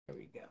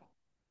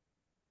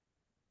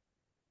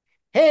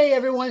Hey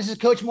everyone, this is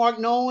Coach Mark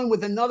Nolan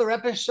with another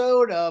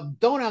episode of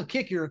Don't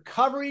Outkick Your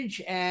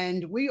Coverage,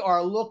 and we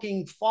are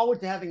looking forward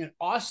to having an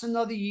awesome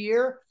another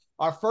year.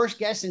 Our first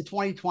guest in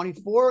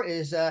 2024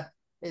 is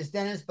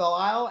Dennis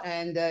Belisle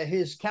and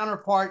his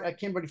counterpart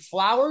Kimberly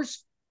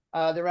Flowers.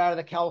 They're out of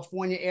the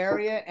California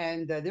area,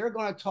 and they're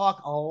going to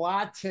talk a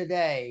lot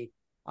today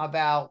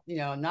about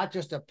not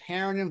just the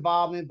parent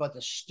involvement, but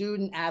the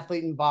student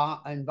athlete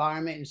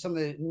environment and some of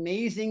the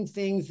amazing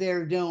things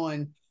they're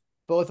doing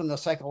both on the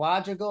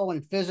psychological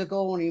and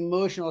physical and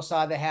emotional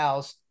side of the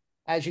house.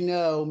 As you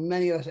know,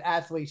 many of us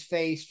athletes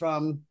face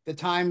from the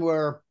time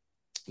we're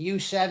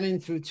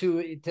U7 through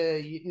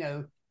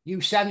to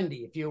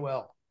U70, if you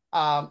will.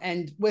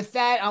 And with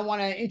that, I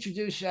want to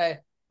introduce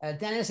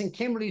Dennis and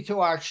Kimberly to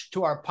our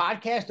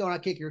podcast. Don't I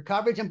Kick Your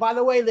Coverage? And by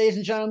the way, ladies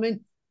and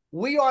gentlemen,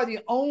 we are the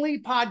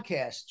only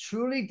podcast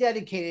truly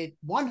dedicated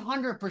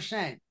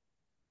 100%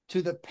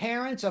 to the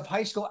parents of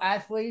high school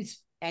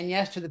athletes, and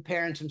yes, to the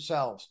parents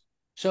themselves.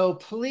 So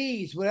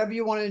please, whatever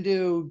you want to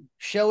do,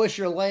 show us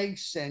your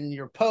likes and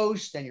your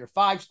posts and your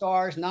 5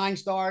 stars, 9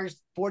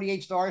 stars,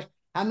 48 stars,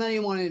 how many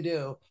you want to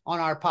do on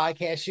our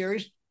podcast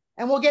series,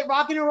 and we'll get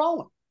rocking and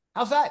rolling.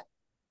 How's that?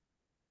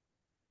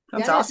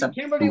 That's Dennis and awesome.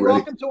 Kimberly, I'm ready.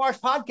 welcome to our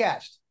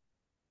podcast.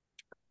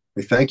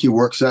 Hey, thank you.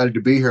 We're excited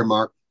to be here,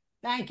 Mark.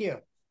 Thank you.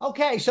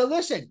 Okay, so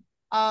listen,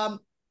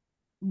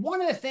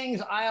 one of the things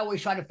I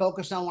always try to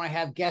focus on when I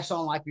have guests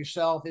on like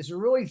yourself is to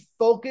really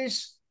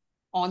focus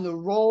on the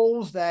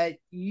roles that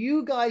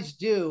you guys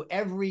do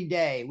every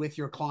day with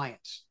your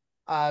clients.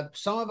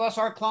 Some of us,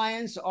 our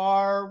clients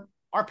are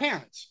our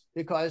parents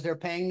because they're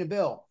paying the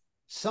bill.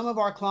 Some of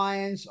our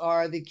clients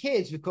are the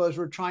kids because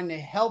we're trying to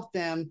help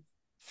them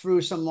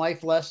through some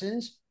life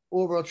lessons,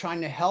 or we're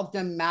trying to help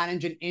them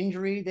manage an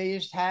injury they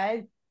just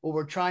had, or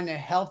we're trying to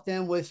help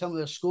them with some of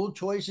the school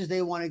choices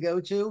they want to go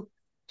to.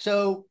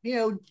 So,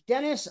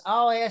 Dennis,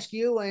 I'll ask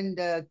you, and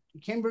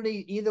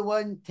Kimberly, either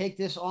one, take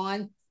this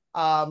on.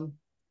 Um,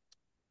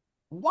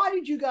 why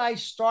did you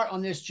guys start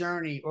on this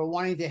journey or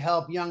wanting to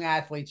help young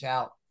athletes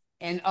out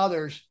and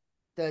others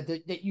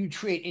that you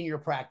treat in your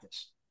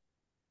practice?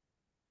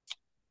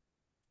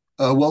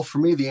 Well, for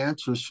me, the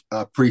answer is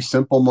pretty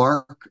simple,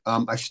 Mark.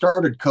 I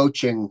started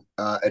coaching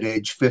at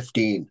age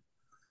 15,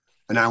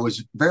 and I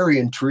was very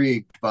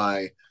intrigued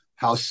by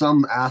how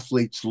some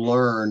athletes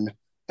learn,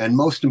 and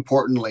most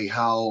importantly,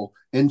 how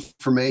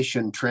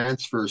information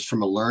transfers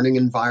from a learning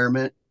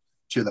environment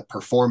to the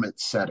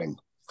performance setting.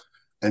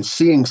 And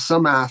seeing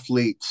some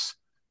athletes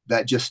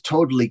that just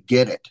totally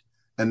get it,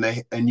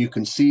 and you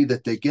can see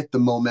that they get the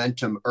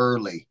momentum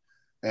early,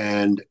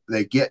 and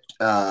they get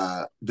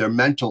their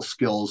mental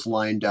skills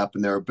lined up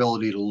and their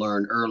ability to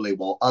learn early,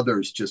 while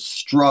others just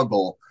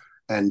struggle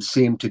and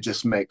seem to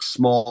just make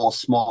small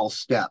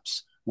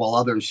steps, while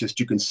others just,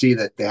 you can see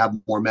that they have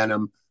more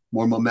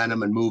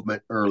momentum and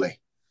movement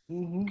early.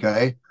 Mm-hmm.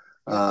 Okay. Yep.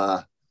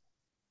 uh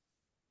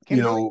you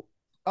Kimberly? know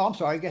Oh, I'm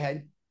sorry. Go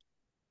ahead.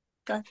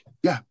 Okay.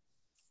 yeah,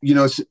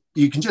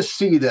 you can just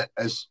see that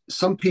as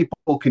some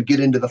people can get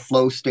into the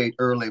flow state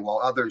early, while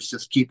others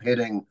just keep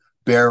hitting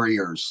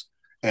barriers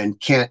and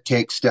can't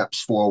take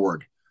steps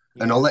forward.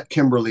 And I'll Yes. let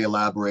Kimberly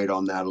elaborate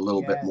on that a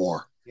little bit Yes.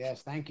 more.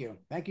 Yes. Thank you.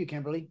 Thank you,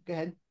 Kimberly. Go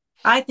ahead.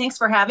 Hi, thanks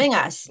for having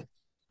us.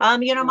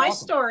 You're My welcome.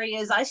 story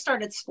is I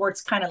started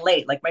sports kind of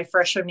late, like my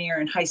freshman year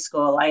in high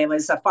school. I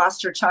was a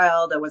foster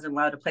child. I wasn't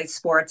allowed to play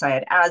sports. I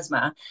had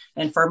asthma.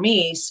 And for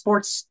me,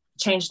 sports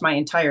changed my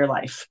entire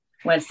life.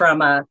 Went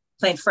from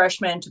playing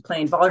freshman to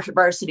playing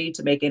varsity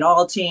to making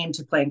all team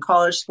to playing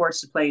college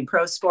sports to playing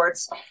pro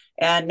sports.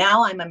 And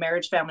now I'm a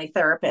marriage family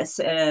therapist.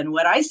 And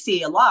what I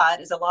see a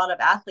lot is a lot of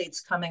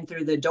athletes coming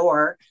through the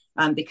door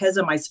because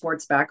of my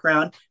sports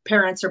background.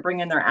 Parents are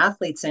bringing their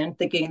athletes in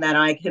thinking that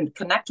I can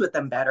connect with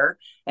them better.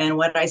 And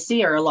what I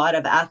see are a lot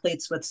of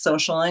athletes with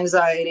social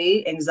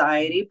anxiety,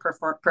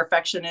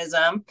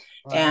 perfectionism,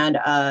 Right.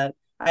 and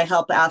I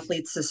help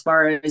athletes as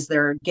far as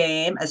their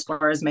game, as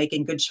far as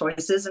making good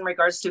choices in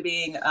regards to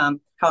being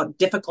how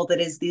difficult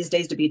it is these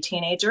days to be a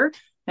teenager.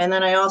 And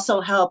then I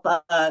also help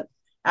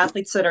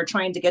athletes that are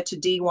trying to get to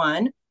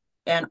D1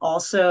 and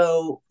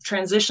also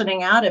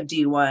transitioning out of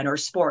D1 or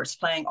sports,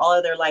 playing all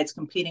of their lights,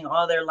 competing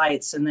all of their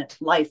lights and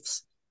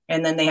lives.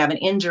 And then they have an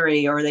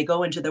injury or they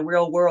go into the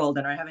real world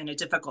and are having a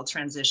difficult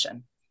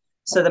transition.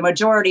 So the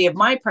majority of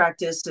my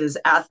practice is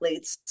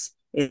athletes,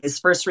 is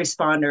first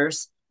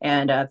responders,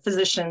 and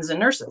physicians and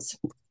nurses.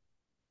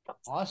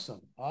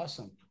 Awesome.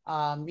 Awesome.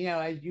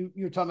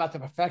 You're talking about the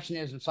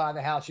perfectionism side of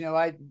the house.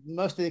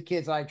 Most of the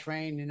kids I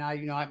train,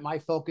 and my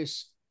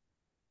focus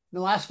in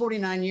the last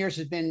 49 years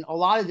has been a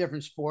lot of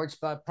different sports,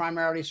 but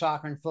primarily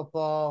soccer and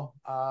football.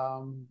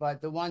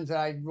 But the ones that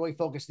I really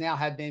focus now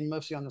have been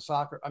mostly on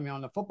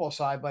on the football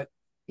side. But,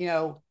 you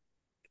know,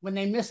 when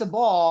they miss a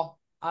ball,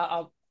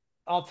 I'll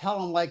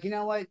tell them, like, you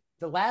know what?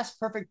 The last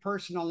perfect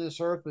person on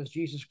this earth was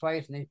Jesus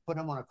Christ, and they put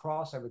him on a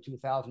cross over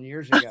 2,000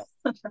 years ago.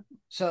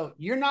 So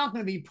you're not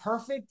going to be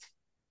perfect,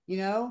 you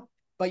know,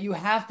 but you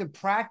have to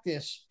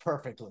practice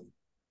perfectly.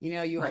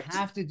 You Right.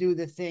 have to do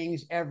the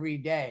things every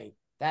day.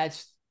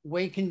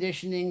 weight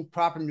conditioning,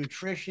 proper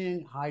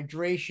nutrition,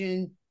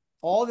 hydration,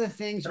 all the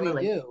things we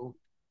do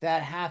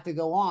that have to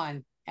go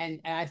on. And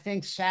I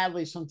think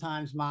sadly,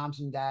 sometimes moms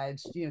and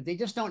dads, they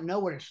just don't know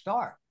where to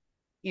start.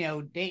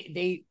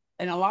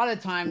 And a lot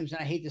of times,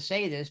 and I hate to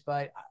say this,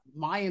 but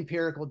my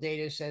empirical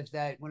data says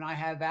that when I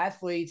have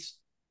athletes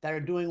that are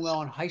doing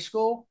well in high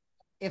school,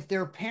 if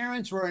their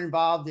parents were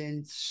involved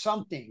in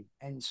something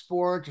in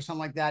sports or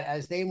something like that,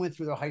 as they went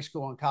through their high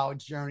school and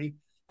college journey,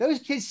 those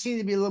kids seem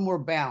to be a little more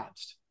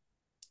balanced.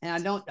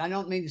 And I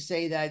don't mean to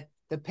say that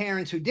the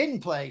parents who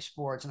didn't play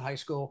sports in high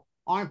school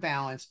aren't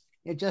balanced.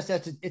 It just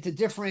it's a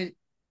different,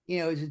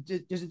 there's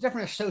a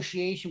different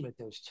association with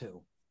those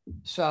two.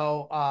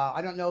 So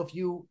I don't know if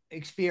you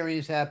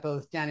experienced that,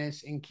 both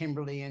Dennis and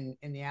Kimberly and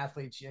the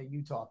athletes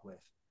you talk with.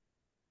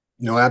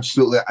 No,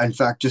 absolutely. In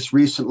fact, just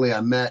recently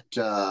I met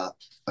a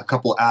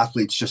couple of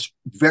athletes just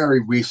very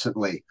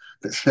recently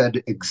that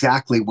said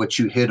exactly what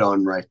you hit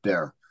on right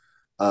there.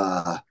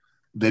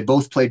 They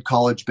both played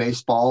college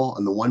baseball,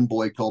 and the one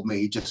boy told me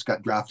he just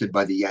got drafted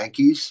by the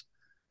Yankees.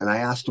 And I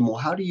asked him, well,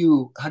 how do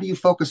you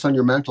focus on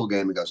your mental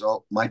game? He goes,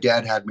 oh, my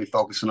dad had me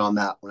focusing on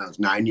that when I was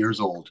 9 years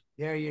old.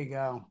 There you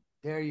go.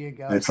 There you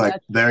go. And it's like,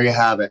 there you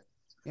have it.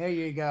 There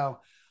you go.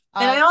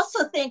 And I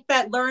also think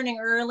that learning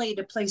early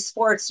to play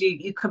sports,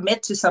 you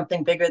commit to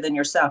something bigger than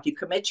yourself. You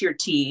commit to your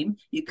team,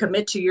 you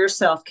commit to your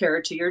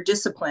self-care, to your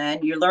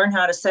discipline, you learn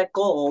how to set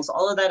goals.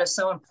 All of that is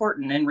so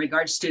important in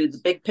regards to the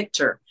big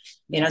picture.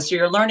 So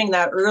you're learning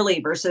that early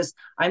versus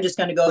I'm just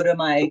going to go to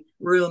my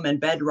room and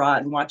bed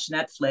rot and watch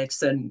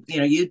Netflix and,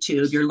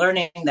 YouTube. You're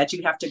learning that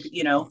you have to,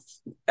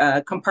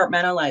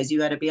 compartmentalize. You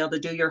got to be able to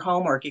do your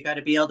homework. You got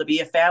to be able to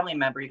be a family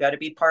member. You got to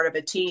be part of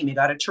a team. You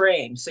got to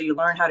train. So you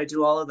learn how to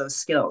do all of those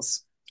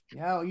skills.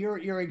 No,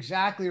 you're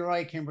exactly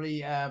right,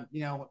 Kimberly.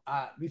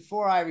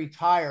 Before I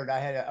retired,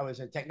 I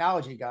was a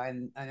technology guy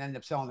and ended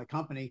up selling the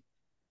company.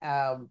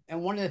 And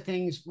one of the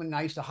things when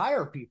I used to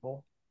hire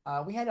people,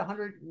 we had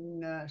 100.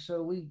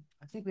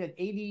 I think we had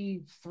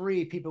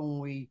 83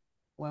 people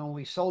when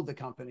we sold the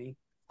company.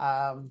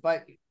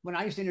 But when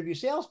I used to interview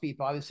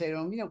salespeople, I would say to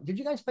them, did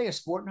you guys play a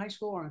sport in high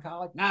school or in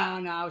college? No,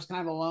 I was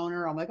kind of a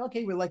loner. I'm like,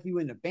 okay, we're like you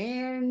in the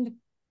band.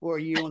 Or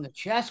you in the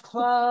chess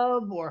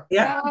club, or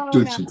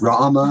doing some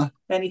drama,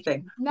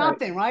 anything,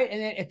 nothing, right?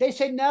 And then if they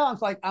say no, I'm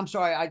like, I'm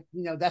sorry,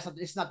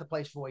 it's not the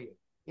place for you.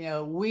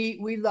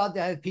 We love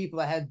to have people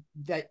that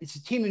it's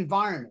a team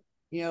environment.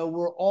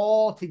 We're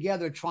all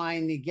together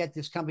trying to get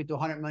this company to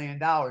 $100 million,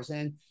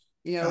 and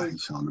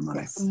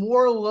the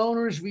more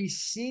loners we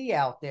see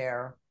out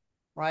there,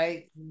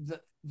 right?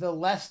 The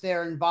less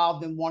they're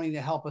involved in wanting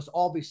to help us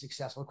all be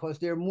successful, because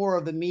they're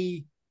more than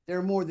me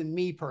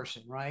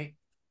person, right?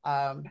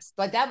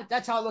 But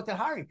that's how I looked at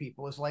hiring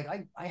people. It's like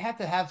I have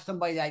to have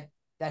somebody that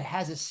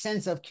has a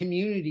sense of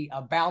community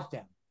about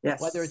them.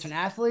 Yes. Whether it's an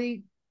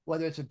athlete,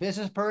 whether it's a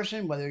business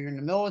person, whether you're in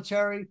the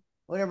military,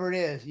 whatever it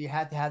is, you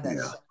have to have that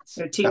sense.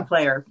 You're a team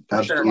player, for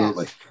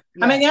absolutely. Sure.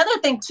 Yeah. I mean, the other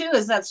thing too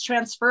is that's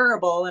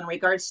transferable in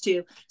regards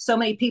to so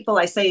many people.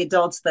 I say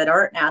adults that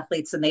aren't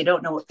athletes and they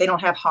don't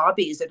have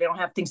hobbies, they don't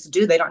have things to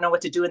do, they don't know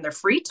what to do in their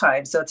free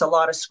time. So it's a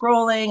lot of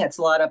scrolling. It's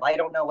a lot of I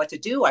don't know what to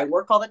do. I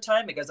work all the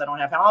time because I don't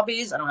have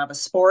hobbies. I don't have a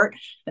sport.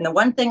 And the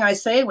one thing I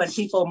say when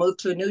people move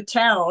to a new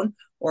town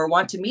or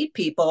want to meet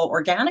people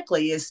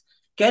organically is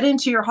get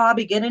into your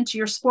hobby, get into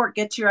your sport,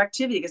 get to your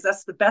activity, because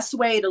that's the best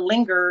way to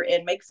linger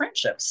and make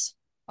friendships.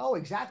 Oh,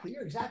 exactly.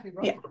 You're exactly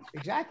right. Yeah.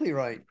 Exactly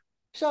right.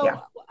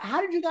 So how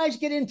did you guys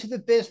get into the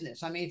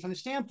business? I mean, from the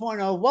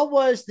standpoint of what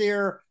was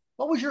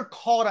your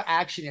call to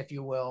action, if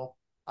you will,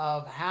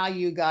 of how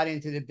you got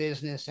into the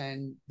business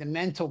and the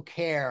mental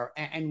care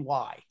and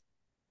why?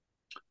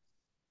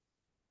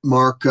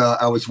 Mark,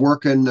 I was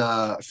working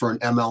for an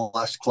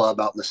MLS club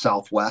out in the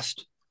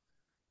Southwest,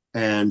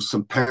 and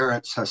some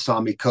parents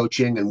saw me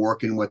coaching and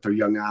working with their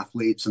young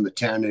athletes in the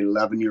 10 and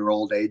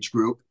 11-year-old age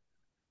group.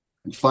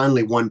 And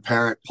finally, one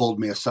parent pulled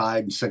me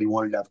aside and said he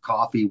wanted to have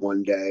coffee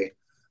one day.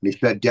 And he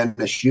said,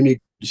 Dennis, you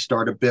need to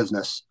start a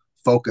business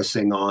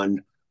focusing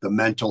on the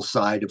mental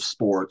side of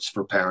sports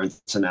for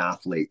parents and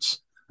athletes.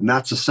 And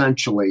that's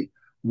essentially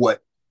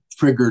what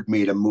triggered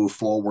me to move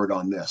forward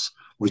on this.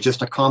 It was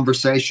just a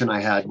conversation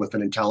I had with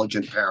an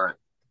intelligent parent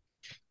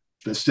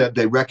that said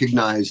they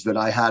recognized that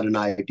I had an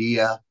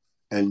idea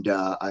and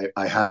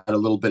I had a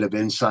little bit of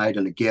insight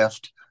and a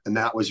gift. And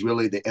that was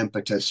really the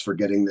impetus for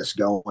getting this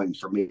going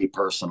for me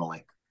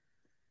personally.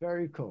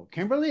 Very cool.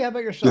 Kimberly, how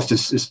about yourself?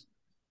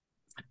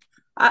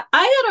 I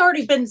had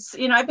already been,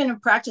 I've been in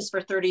practice for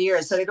 30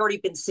 years, so I'd already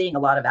been seeing a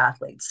lot of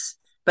athletes,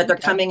 but they're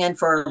coming in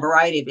for a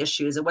variety of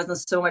issues. It wasn't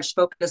so much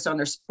focused on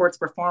their sports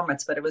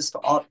performance, but it was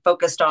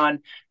focused on,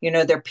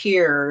 their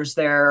peers,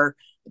 their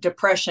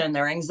depression,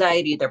 their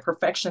anxiety, their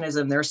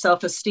perfectionism, their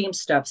self-esteem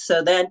stuff.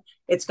 So then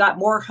it's got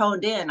more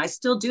honed in. I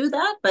still do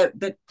that, but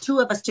the two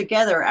of us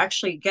together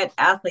actually get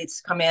athletes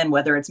come in,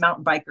 whether it's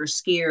mountain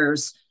bikers,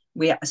 skiers,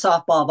 we have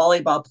softball,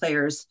 volleyball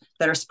players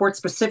that are sports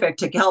specific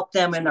to help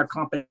them in their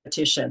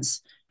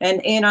competitions. And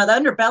the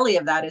underbelly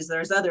of that is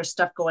there's other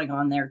stuff going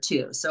on there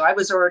too. So I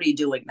was already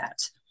doing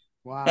that.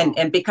 Wow.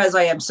 And because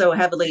I am so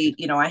heavily,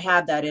 I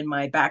had that in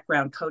my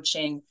background,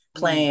 coaching,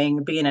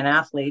 playing, being an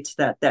athlete,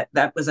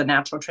 that was a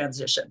natural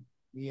transition.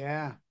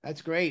 Yeah,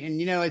 that's great. And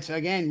it's,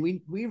 again,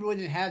 we really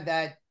didn't have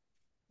that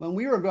when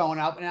we were growing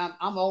up. And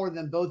I'm older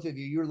than both of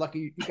you. You're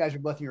lucky you guys are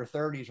both in your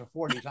 30s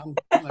or 40s. I'm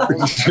an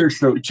old You're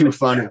so too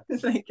funny.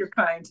 Thank you're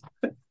kind.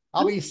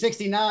 I'll be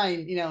 69,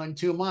 in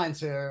 2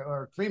 months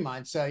or 3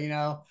 months. So,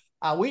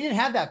 we didn't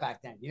have that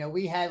back then.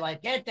 We had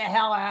like, get the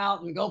hell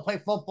out and go play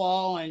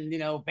football and,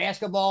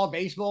 basketball,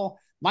 baseball.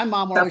 My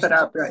mom Tough always, it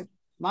up, right?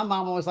 my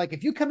mom was like,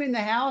 if you come in the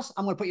house,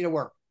 I'm going to put you to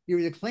work. You're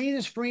either cleaning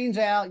the screens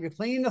out, you're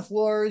cleaning the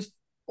floors,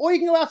 or you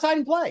can go outside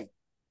and play.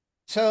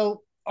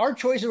 So our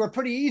choices were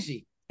pretty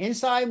easy.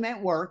 Inside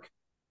meant work,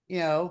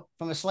 from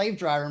a slave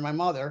driver, my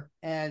mother,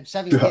 and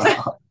 7 kids.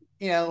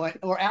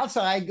 Or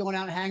outside going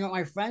out and hanging out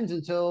with my friends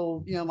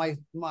until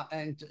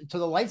until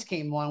the lights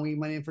came on. We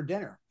went in for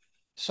dinner.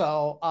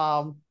 So,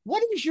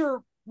 what is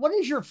your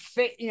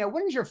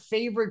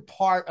favorite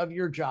part of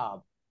your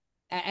job,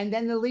 and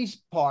then the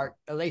least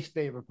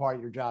favorite part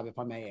of your job, if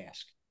I may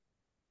ask?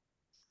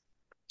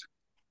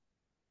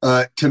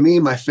 To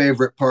me, my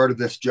favorite part of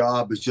this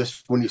job is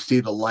just when you see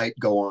the light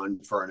go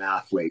on for an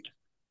athlete,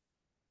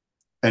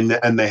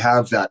 and they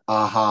have that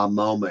aha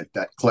moment,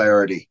 that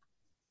clarity,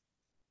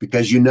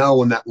 because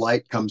when that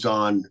light comes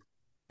on,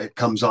 it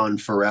comes on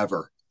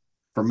forever.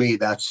 For me,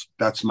 that's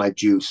my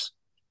juice.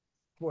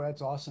 Boy,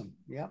 that's awesome.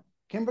 Yeah.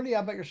 Kimberly,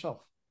 how about yourself?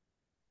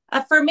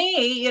 For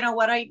me,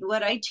 what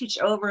I teach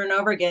over and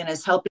over again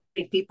is helping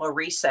people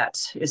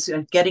reset, is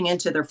getting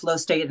into their flow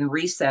state and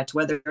reset,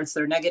 whether it's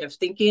their negative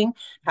thinking,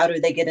 how do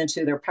they get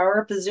into their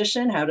power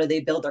position, how do they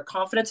build their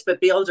confidence, but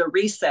be able to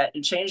reset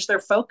and change their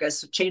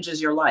focus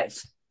changes your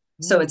life.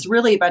 So it's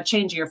really about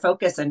changing your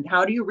focus, and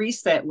how do you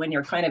reset when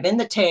you're kind of in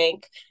the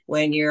tank,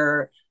 when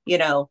you're,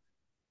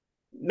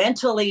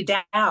 mentally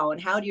down,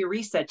 how do you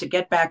reset to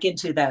get back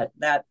into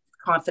that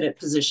confident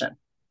position?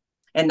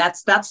 And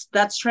that's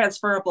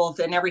transferable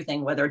in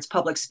everything, whether it's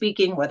public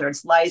speaking, whether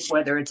it's life,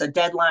 whether it's a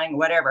deadline,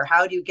 whatever.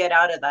 How do you get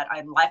out of that?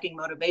 I'm lacking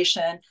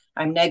motivation,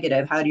 I'm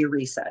negative. How do you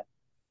reset?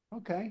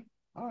 Okay.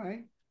 All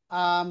right.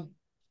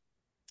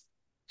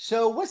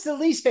 So what's the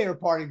least favorite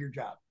part of your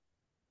job?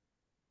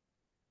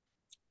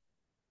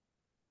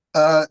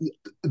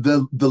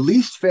 The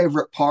least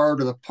favorite part,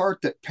 or the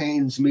part that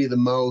pains me the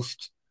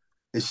most,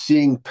 is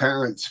seeing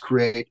parents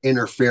create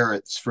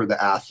interference for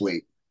the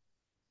athlete,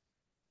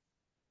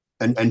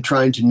 and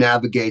trying to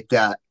navigate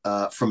that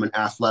from an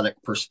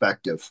athletic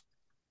perspective.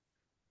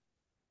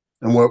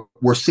 And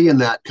we're seeing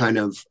that kind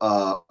of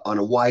on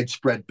a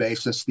widespread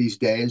basis these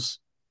days.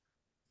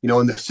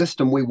 In the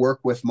system we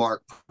work with,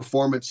 Mark,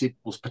 performance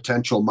equals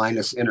potential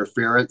minus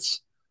interference.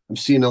 I'm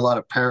seeing a lot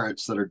of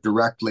parents that are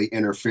directly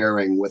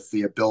interfering with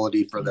the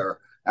ability for their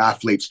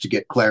athletes to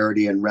get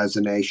clarity and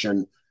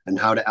resonation and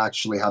how to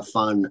actually have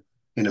fun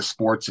in a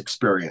sports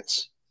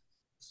experience.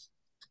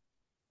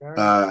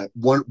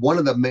 One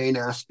of the main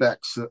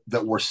aspects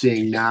that we're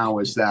seeing now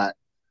is that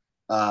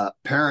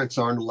parents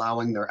aren't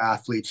allowing their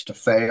athletes to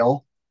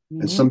fail.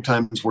 And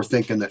sometimes we're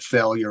thinking that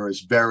failure is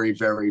very,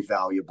 very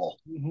valuable.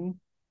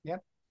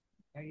 Yep.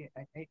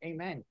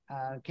 Amen.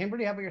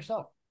 Kimberly, how about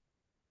yourself?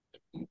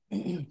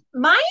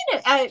 Mine,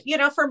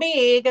 for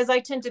me, because I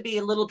tend to be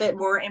a little bit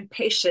more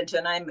impatient,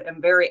 and I'm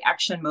very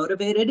action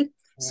motivated. Yeah.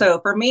 So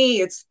for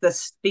me, it's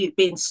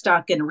being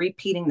stuck and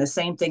repeating the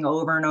same thing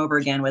over and over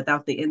again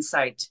without the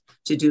insight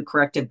to do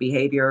corrective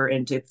behavior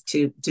and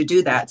to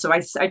do that. So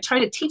I try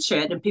to teach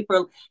it, and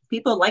people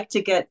like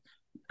to get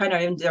kind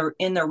of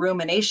in their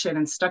rumination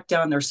and stuck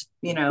down their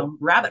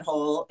rabbit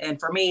hole. And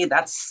for me,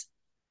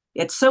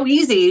 it's so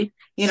easy,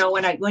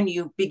 when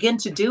you begin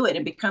to do it,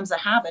 it becomes a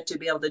habit to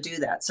be able to do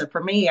that. So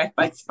for me, I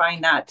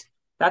find that's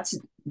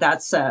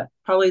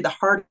probably the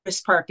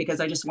hardest part,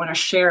 because I just want to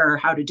share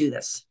how to do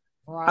this,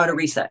 how to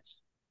reset.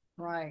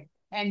 Right.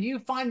 And you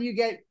find you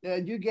get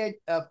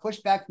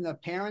pushback from the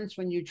parents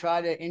when you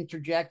try to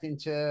interject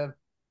into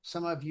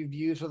some of your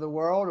views of the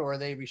world, or are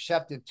they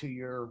receptive to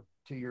your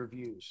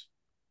views?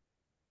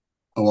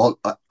 Well,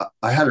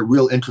 I had a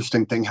real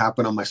interesting thing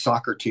happen on my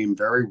soccer team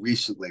very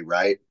recently,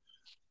 right?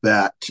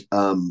 That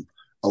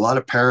a lot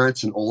of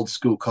parents and old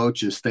school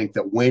coaches think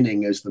that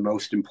winning is the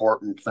most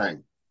important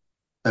thing,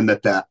 and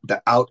that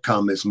the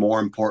outcome is more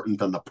important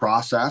than the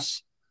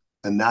process.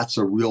 And that's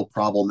a real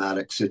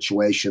problematic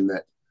situation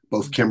that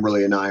both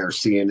Kimberly and I are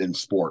seeing in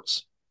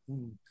sports.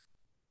 And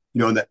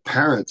that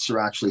parents are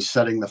actually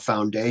setting the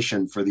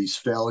foundation for these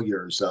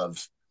failures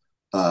of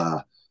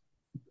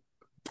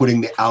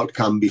putting the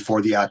outcome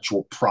before the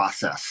actual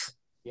process.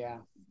 Yeah.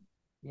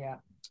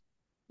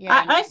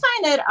 I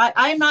find that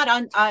I'm not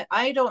on.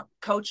 I don't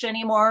coach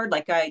anymore.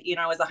 Like I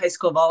was a high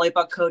school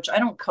volleyball coach. I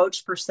don't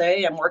coach per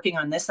se. I'm working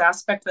on this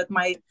aspect with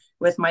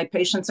my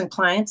patients and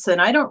clients,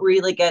 and I don't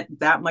really get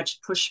that much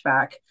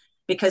pushback,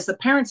 because the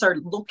parents are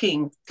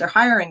they're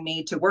hiring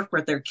me to work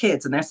with their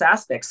kids in this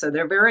aspect. So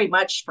they're very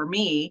much, for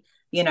me,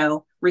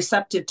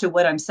 receptive to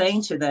what I'm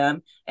saying to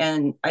them,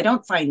 and I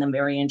don't find them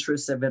very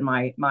intrusive in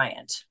my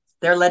end.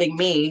 They're letting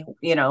me,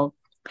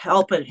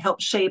 help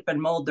shape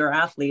and mold their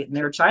athlete and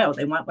their child.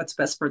 They want what's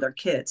best for their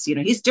kids.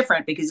 He's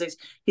different because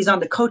he's on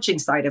the coaching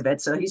side of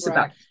it. So he's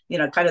about,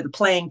 kind of the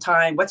playing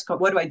time. What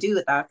do I do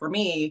with that? For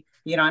me,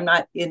 I'm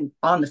not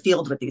on the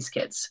field with these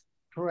kids.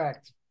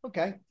 Correct.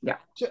 Okay. Yeah.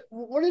 So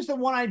what is the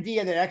one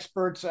idea that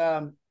experts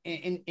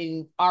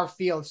in our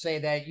field say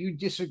that you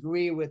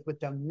disagree with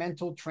the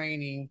mental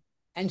training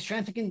and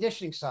strength and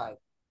conditioning side,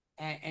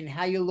 and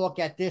how you look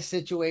at this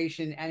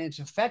situation and its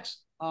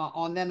effects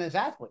on them as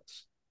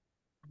athletes?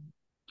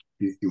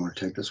 You want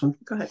to take this one?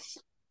 Go ahead.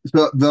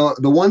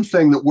 The one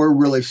thing that we're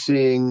really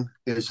seeing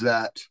is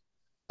that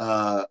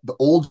the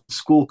old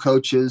school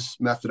coaches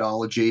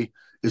methodology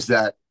is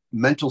that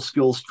mental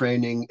skills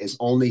training is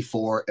only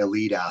for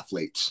elite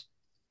athletes.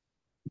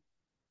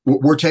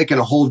 We're taking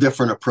a whole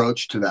different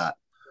approach to that.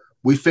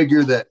 We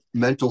figure that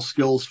mental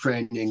skills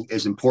training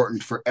is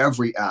important for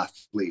every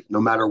athlete,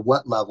 no matter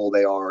what level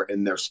they are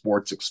in their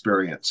sports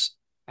experience.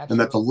 Absolutely. And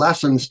that the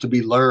lessons to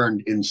be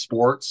learned in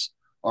sports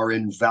are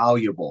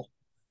invaluable.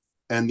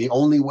 And the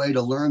only way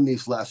to learn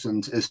these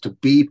lessons is to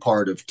be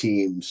part of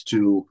teams,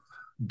 to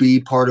be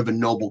part of a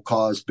noble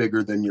cause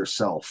bigger than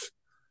yourself,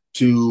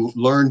 to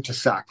learn to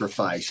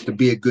sacrifice, to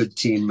be a good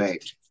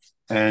teammate.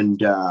 And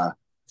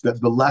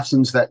the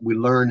lessons that we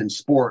learn in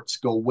sports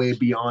go way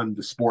beyond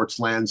the sports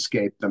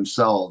landscape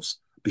themselves,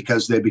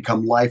 because they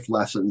become life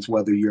lessons,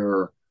 whether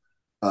you're,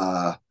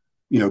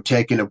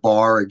 taking a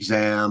bar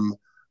exam,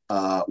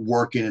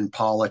 working in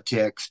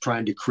politics,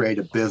 trying to create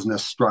a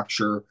business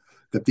structure,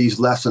 that these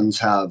lessons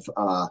have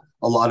a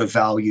lot of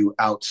value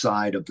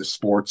outside of the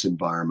sports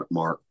environment,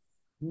 Mark.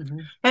 Mm-hmm.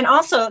 And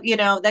also,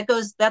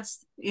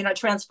 that's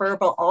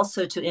transferable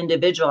also to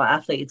individual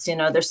athletes.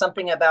 There's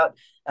something about,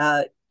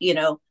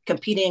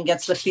 competing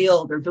against the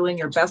field or doing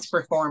your best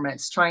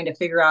performance, trying to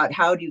figure out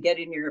how do you get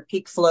in your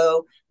peak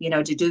flow,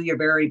 to do your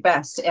very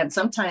best. And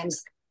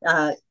sometimes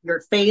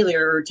your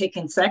failure or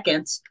taking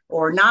seconds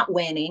or not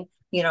winning,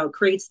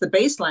 creates the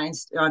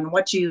baselines on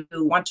what you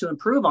want to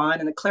improve on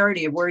and the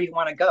clarity of where you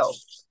want to go.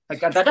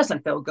 Like, that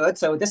doesn't feel good.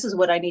 So this is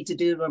what I need to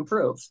do to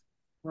improve.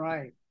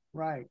 Right.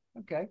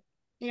 Okay.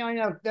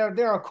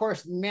 There are, of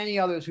course, many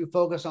others who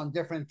focus on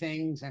different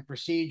things and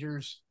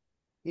procedures,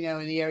 in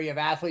the area of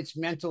athletes'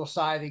 mental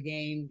side of the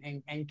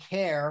game and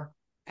care.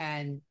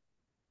 And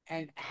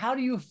how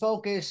do you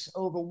focus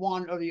over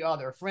one or the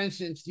other? For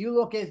instance, do you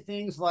look at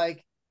things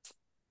like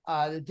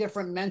the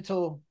different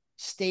mental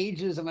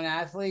stages of an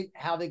athlete,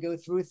 how they go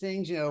through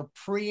things,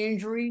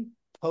 pre-injury,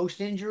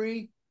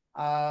 post-injury,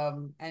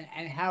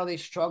 and how they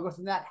struggle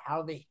from that,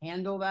 how they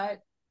handle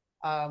that?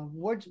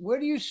 Where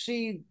do you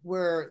see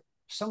where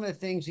some of the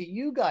things that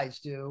you guys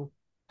do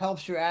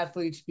helps your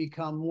athletes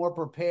become more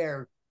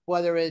prepared,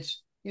 whether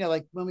it's,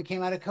 like when we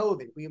came out of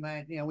COVID,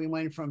 we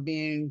went from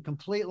being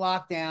complete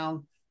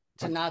lockdown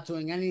to not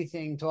doing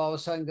anything to all of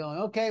a sudden going,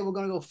 okay, we're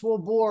going to go full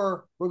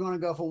bore. We're going to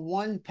go from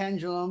one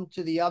pendulum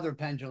to the other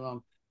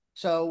pendulum.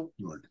 So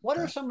what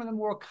are some of the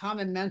more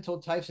common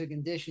mental types of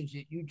conditions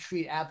that you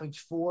treat athletes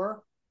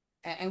for,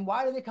 and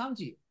why do they come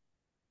to you?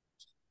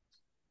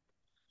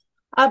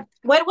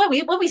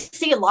 What we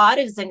see a lot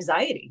is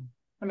anxiety.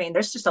 I mean,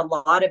 there's just a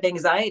lot of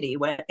anxiety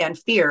and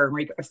fear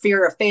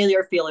of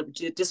failure, fear of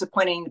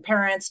disappointing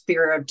parents,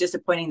 fear of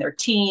disappointing their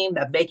team,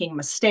 of making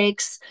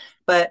mistakes.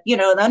 But, the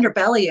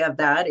underbelly of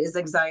that is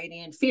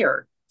anxiety and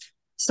fear.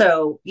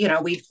 So,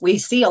 we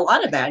see a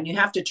lot of that, and you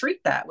have to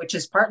treat that, which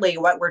is partly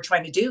what we're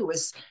trying to do,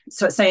 is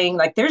saying,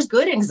 like, there's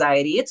good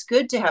anxiety. It's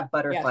good to have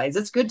butterflies.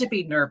 Yes. It's good to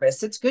be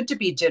nervous. It's good to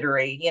be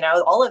jittery.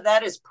 All of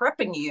that is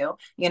prepping you.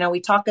 We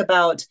talk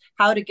about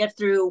how to get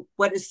through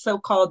what is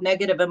so-called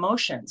negative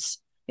emotions.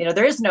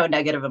 There is no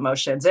negative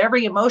emotions.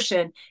 Every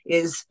emotion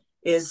is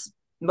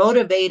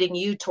motivating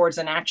you towards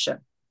an action.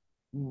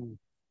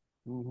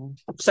 Mm-hmm.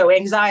 So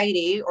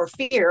anxiety or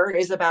fear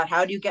is about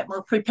how do you get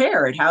more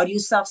prepared? How do you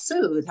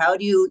self-soothe? How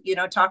do you,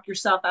 talk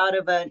yourself out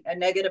of a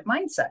negative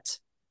mindset?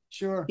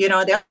 Sure.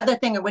 The other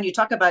thing, when you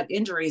talk about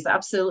injuries,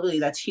 absolutely,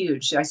 that's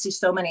huge. I see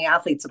so many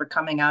athletes that are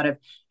coming out of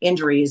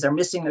injuries or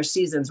missing their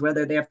seasons,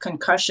 whether they have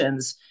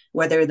concussions,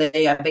 whether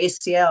they have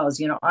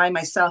ACLs. I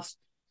myself,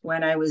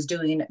 when I was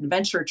doing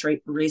adventure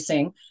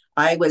racing,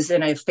 I was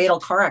in a fatal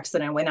car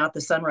accident. I went out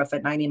the sunroof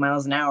at 90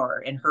 miles an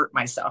hour and hurt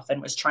myself,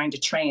 and was trying to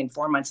train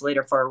 4 months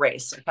later for a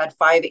race. I had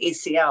 5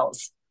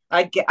 ACLs.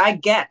 I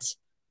get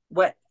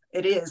what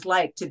it is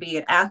like to be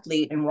an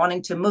athlete and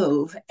wanting to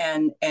move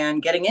and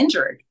getting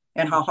injured,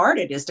 and how hard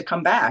it is to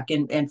come back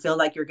and feel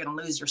like you're going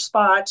to lose your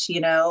spot.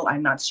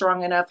 I'm not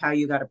strong enough, how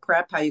you got to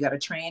prep, how you got to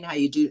train, how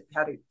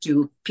to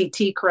do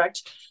PT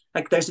correct.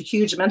 Like, there's a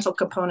huge mental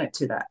component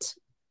to that.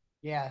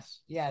 Yes.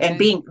 And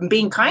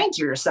being kind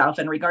to yourself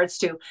in regards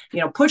to,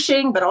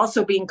 pushing, but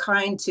also being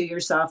kind to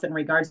yourself in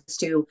regards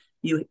to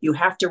you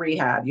have to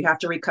rehab, you have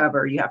to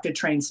recover, you have to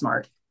train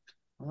smart.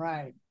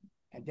 Right.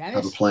 Dennis?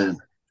 Have a plan.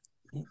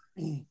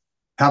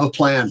 Have a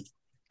plan.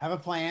 Have a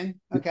plan.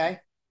 Okay.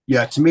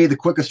 Yeah. To me, the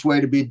quickest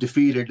way to be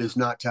defeated is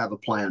not to have a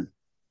plan.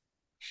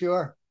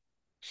 Sure.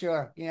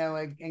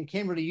 And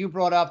Kimberly, you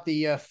brought up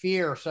the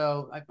fear.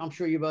 So I'm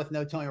sure you both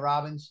know Tony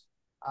Robbins.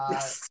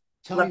 Yes.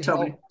 Love Tony's an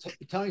Tony.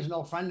 old Tony's an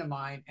old friend of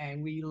mine,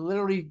 and we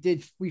literally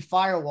we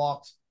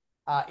firewalked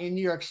in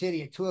New York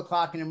City at 2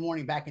 o'clock in the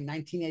morning back in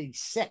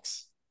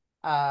 1986.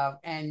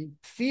 And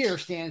FEAR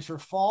stands for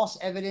false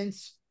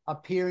evidence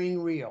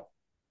appearing real.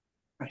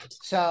 Right.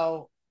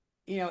 So,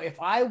 if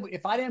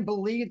I didn't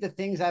believe the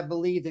things I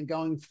believed in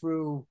going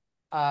through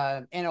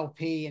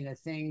NLP and the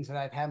things that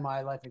I've had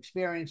my life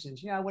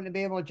experiences, I wouldn't have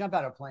been able to jump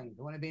out of planes.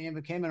 I wouldn't have been able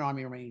to become an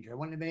Army Ranger. I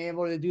wouldn't have been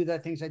able to do the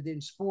things I did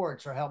in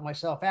sports or help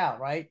myself out,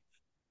 right?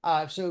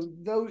 So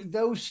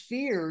those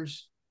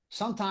fears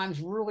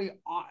sometimes really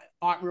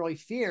aren't really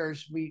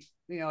fears.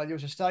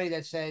 There's a study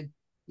that said,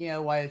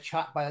 by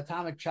the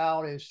time a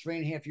child is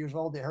 3.5 years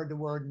old, they heard the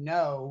word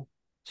no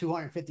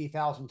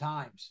 250,000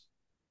 times.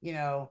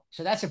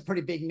 So that's a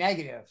pretty big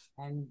negative.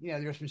 And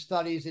there's some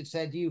studies that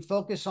said, do you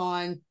focus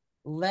on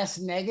less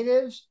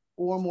negatives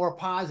or more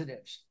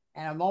positives?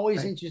 And I'm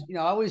always interested. I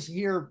always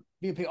hear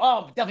people,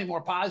 oh, definitely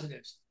more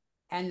positives.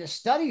 And the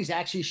studies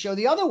actually show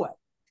the other way,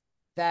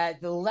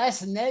 that the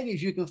less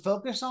negatives you can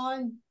focus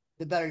on,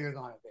 the better you're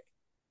going to be.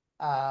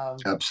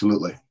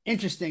 Absolutely.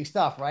 Interesting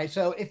stuff, right?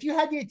 So if you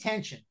had the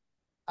attention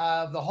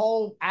of the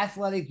whole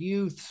athletic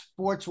youth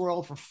sports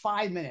world for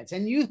 5 minutes,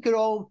 and youth could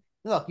all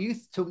look,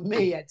 youth to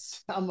me at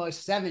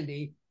almost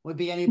 70 would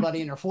be anybody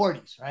in their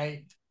 40s,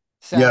 right?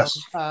 So yes.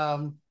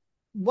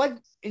 What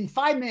in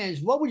 5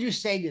 minutes, what would you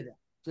say to them,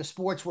 the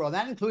sports world?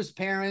 That includes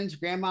parents,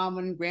 grandmom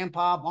and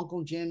grandpa,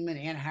 Uncle Jim and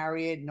Aunt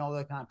Harriet and all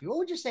that kind of people. What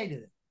would you say to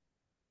them?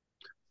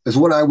 Is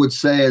what I would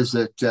say is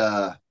that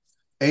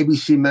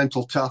ABC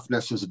mental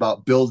toughness is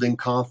about building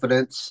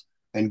confidence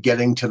and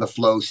getting to the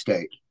flow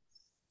state.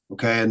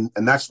 Okay.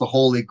 And that's the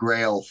holy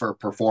grail for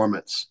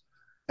performance.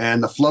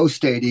 And the flow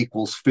state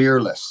equals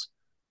fearless.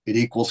 It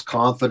equals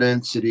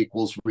confidence. It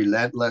equals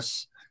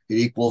relentless. It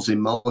equals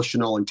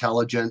emotional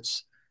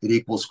intelligence. It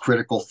equals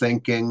critical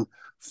thinking,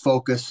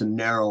 focus, and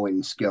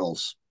narrowing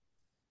skills.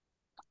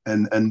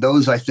 And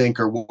those, I think,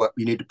 are what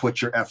you need to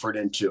put your effort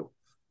into.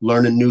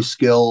 Learning new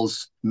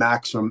skills,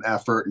 maximum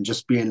effort, and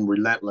just being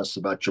relentless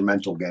about your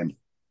mental game.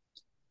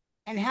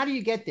 And how do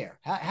you get there?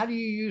 How do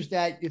you use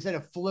that? Is that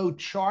a flow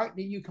chart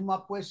that you come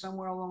up with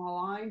somewhere along the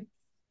line?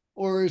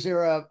 Or is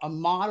there a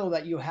model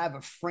that you have,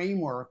 a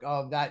framework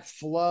of that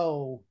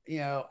flow,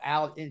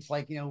 out? It's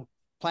like,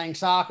 playing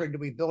soccer. Do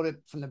we build it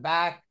from the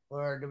back,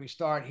 or do we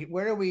start?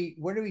 Where do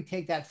we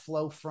take that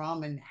flow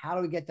from, and how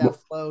do we get that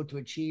flow to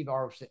achieve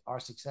our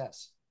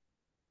success?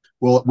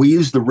 Well, we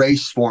use the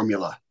RACE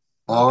formula.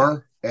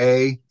 Okay.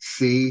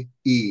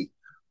 RACE.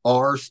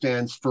 R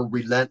stands for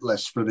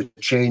relentless, for the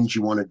change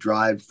you want to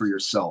drive for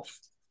yourself.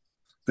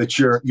 That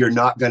you're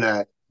not going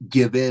to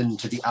give in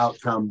to the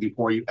outcome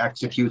before you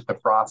execute the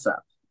process.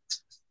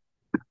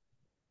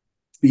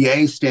 The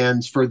A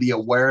stands for the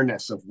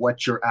awareness of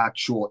what your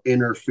actual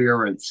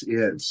interference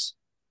is.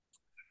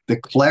 The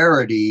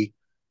clarity,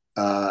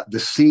 the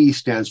C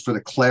stands for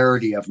the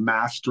clarity of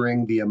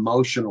mastering the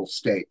emotional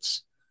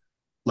states.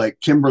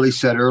 Like Kimberly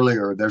said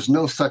earlier, there's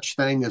no such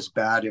thing as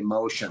bad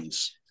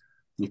emotions.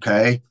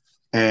 Okay.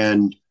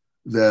 And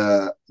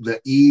the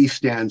E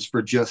stands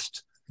for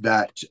just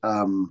that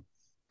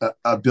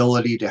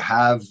ability to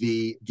have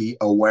the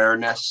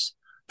awareness,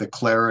 the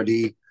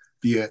clarity,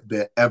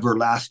 the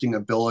everlasting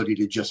ability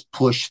to just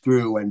push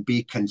through and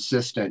be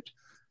consistent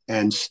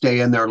and stay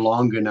in there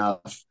long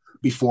enough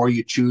before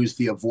you choose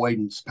the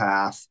avoidance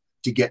path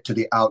to get to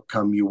the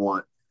outcome you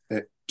want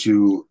it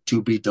to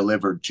be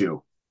delivered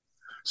to.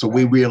 So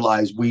we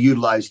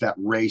utilize that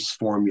RACE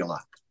formula.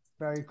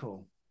 Very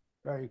cool.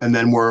 Very cool. And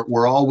then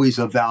we're always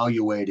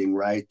evaluating,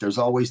 right? There's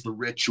always the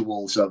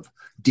rituals of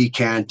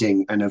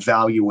decanting and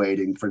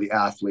evaluating for the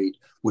athlete,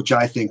 which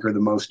I think are the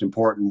most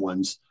important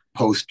ones: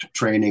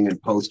 post-training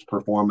and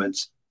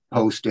post-performance,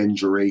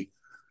 post-injury,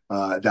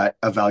 that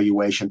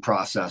evaluation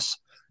process,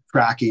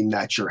 tracking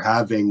that you're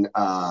having,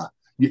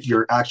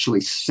 you're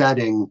actually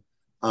setting,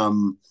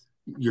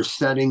 you're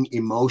setting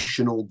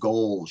emotional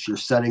goals, you're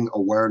setting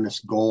awareness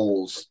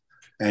goals,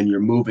 and you're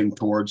moving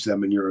towards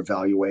them in your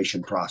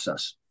evaluation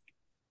process.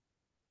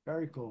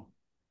 Very cool.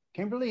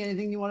 Kimberly,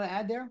 anything you want to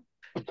add there?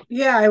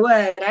 Yeah,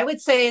 I would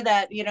say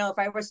that, if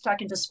I was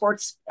talking to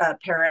sports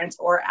parents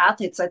or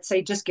athletes, I'd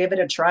say just give it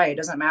a try. It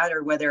doesn't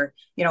matter whether,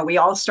 we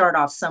all start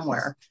off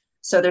somewhere.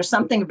 So there's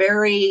something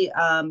very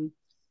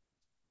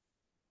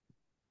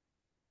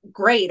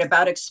great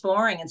about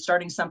exploring and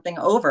starting something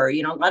over.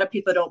 A lot of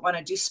people don't want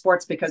to do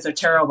sports because they're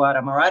terrible at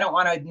them, or I don't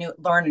want to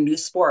learn a new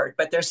sport.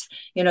 But there's,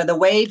 the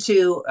way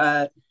to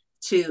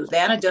the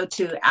antidote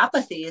to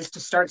apathy is to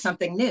start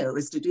something new,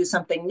 is to do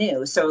something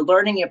new. So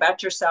learning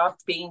about yourself,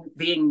 being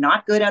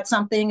not good at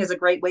something is a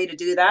great way to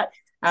do that.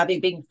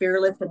 Being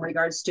fearless in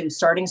regards to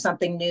starting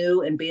something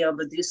new and being able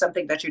to do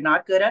something that you're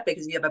not good at,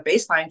 because you have a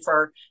baseline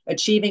for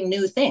achieving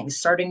new things,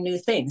 starting new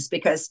things.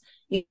 Because,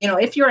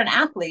 if you're an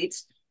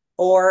athlete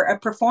or a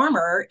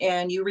performer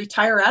and you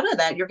retire out of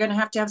that, you're going to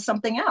have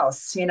something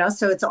else,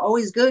 so it's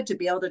always good to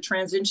be able to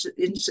transition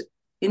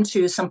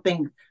into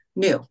something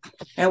new.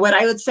 And what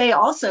I would say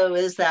also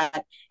is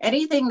that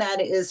anything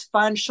that is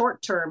fun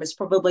short term is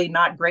probably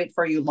not great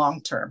for you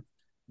long term.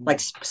 like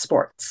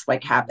sports,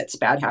 like habits,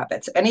 bad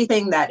habits.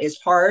 Anything that is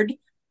hard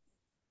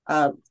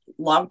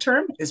long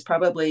term is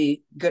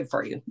probably good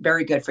for you,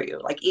 very good for you,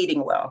 like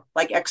eating well,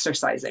 like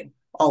exercising,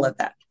 all of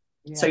that.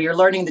 Yeah. So you're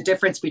learning the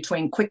difference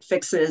between quick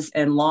fixes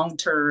and long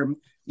term,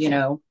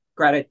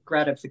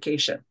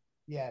 gratification.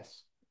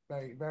 Yes,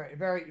 very, very,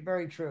 very,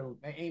 very true.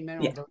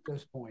 Amen on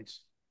those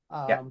points.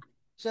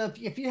 So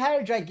if you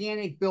had a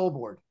gigantic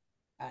billboard,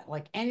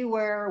 like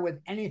anywhere with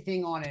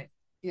anything on it,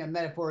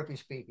 metaphorically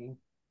speaking,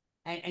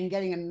 and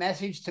getting a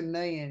message to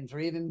millions or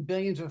even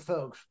billions of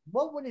folks,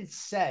 what would it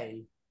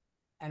say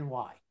and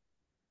why?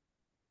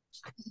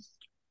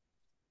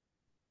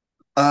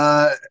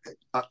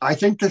 I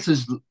think this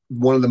is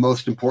one of the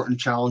most important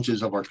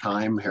challenges of our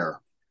time here.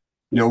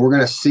 We're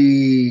going to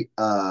see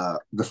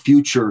the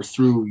future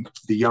through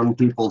the young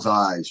people's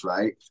eyes,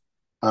 right?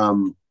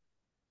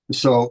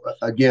 So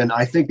again,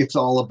 I think it's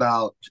all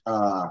about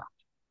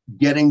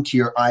getting to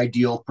your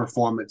ideal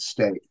performance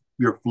state,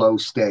 your flow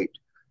state,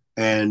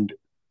 and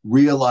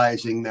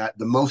realizing that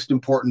the most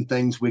important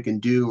things we can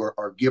do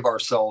are give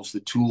ourselves the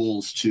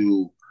tools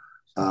to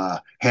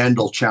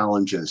handle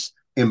challenges,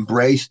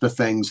 embrace the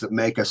things that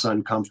make us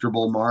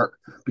uncomfortable, Mark,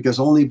 because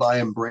only by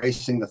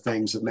embracing the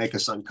things that make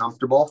us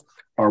uncomfortable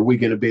are we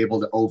going to be able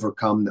to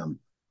overcome them,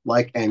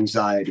 like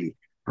anxiety,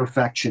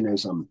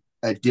 perfectionism,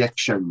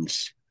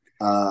 addictions,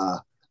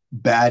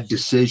 bad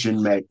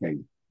decision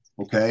making.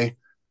 Okay.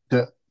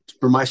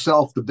 For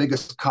myself, the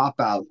biggest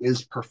cop out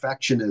is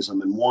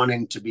perfectionism and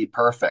wanting to be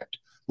perfect.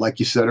 Like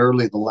you said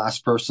earlier, the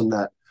last person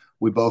that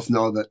we both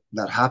know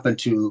that happened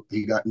to,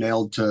 he got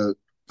nailed to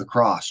the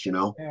cross,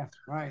 Yeah,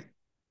 right.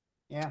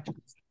 Yeah.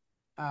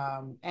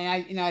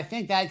 And I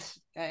think that's,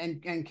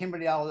 and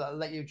Kimberly, I'll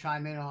let you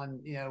chime in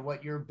on,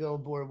 what your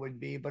billboard would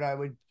be, but I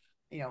would,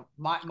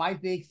 my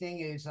big thing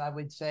is, I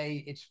would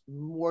say it's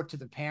more to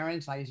the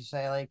parents. I used to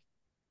say, like,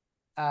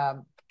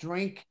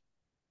 drink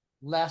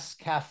less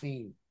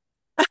caffeine.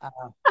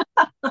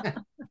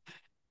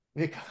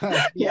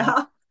 Because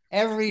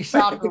every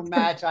soccer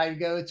match I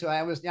go to,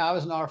 I was an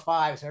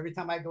R5, so every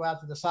time I go out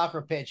to the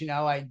soccer pitch,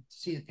 I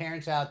see the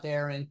parents out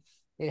there, and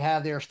they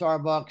have their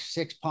Starbucks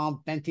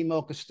 6-pump venti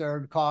mocha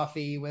stirred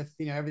coffee with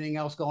everything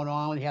else going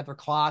on. They have their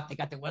clock, they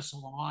got their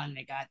whistle on,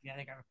 they got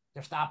their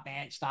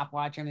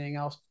stopwatch, everything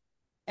else.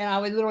 And I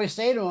would literally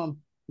say to them,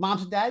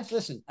 moms and dads,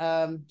 listen,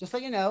 just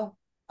let you know,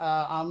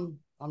 I'm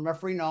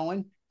referee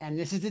Nolan, and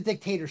this is the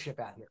dictatorship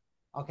out here.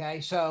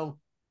 Okay, so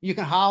you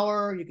can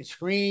holler, you can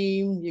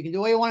scream, you can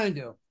do what you want to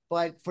do.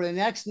 But for the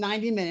next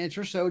 90 minutes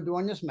or so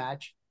during this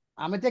match,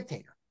 I'm a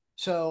dictator.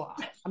 So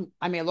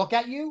I may look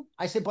at you.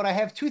 I said, but I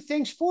have two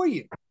things for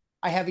you.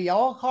 I have a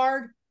yellow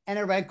card and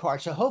a red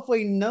card. So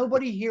hopefully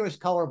nobody here is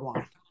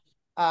colorblind.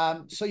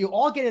 So you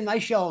all get a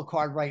nice yellow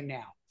card right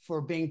now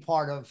for being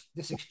part of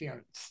this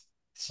experience.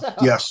 So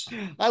yes,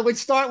 I would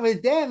start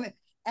with them,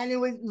 and it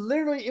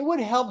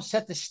would help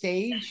set the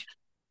stage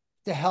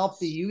to help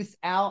the youth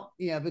out,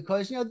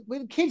 because,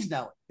 the kids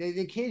know it.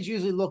 The kids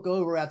usually look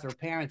over at their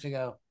parents and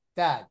go,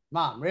 Dad,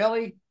 Mom,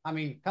 really? I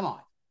mean, come on.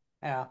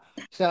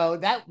 So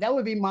that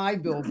would be my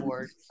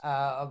billboard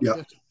of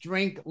just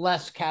drink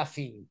less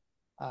caffeine.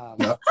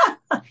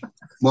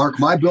 Mark,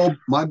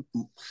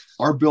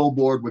 our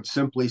billboard would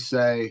simply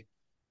say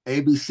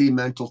ABC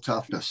mental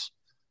toughness.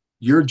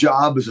 Your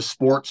job as a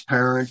sports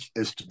parent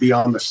is to be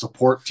on the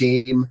support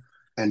team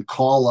and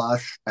call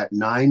us at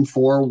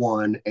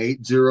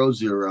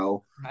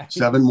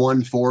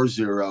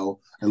 941-800-7140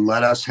 and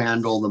let us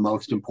handle the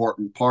most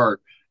important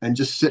part, and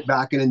just sit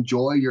back and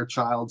enjoy your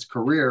child's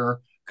career,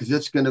 because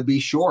it's going to be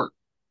short.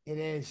 It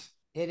is.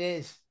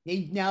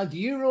 Now, do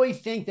you really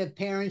think that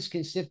parents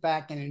can sit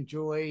back and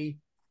enjoy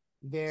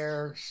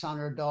their son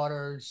or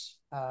daughter's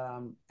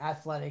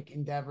athletic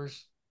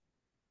endeavors?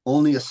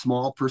 Only a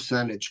small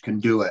percentage can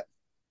do it.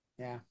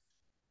 Yeah.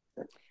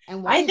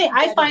 And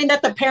I find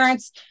that the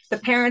parents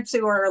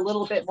who are a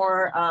little bit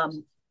more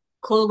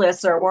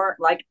clueless or weren't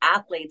like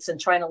athletes and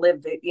trying to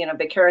live,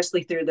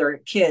 vicariously through their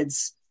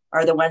kids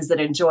are the ones that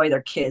enjoy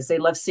their kids. They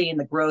love seeing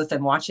the growth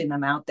and watching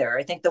them out there.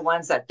 I think the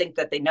ones that think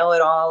that they know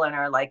it all and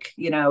are like,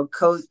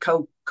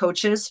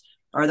 coaches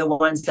are the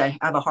ones that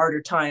have a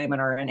harder time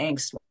and are in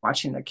angst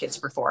watching their kids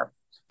perform.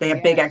 They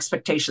have big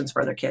expectations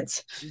for their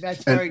kids.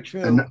 That's very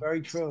true.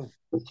 Very true.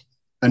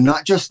 And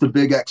not just the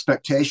big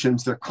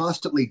expectations, they're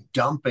constantly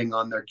dumping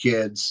on their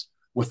kids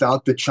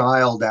without the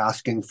child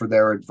asking for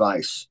their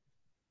advice.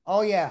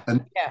 Oh yeah.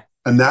 And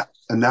that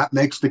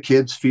makes the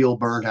kids feel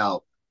burnt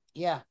out.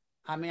 Yeah.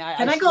 I mean,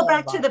 can I go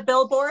back to the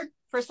billboard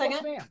for a second?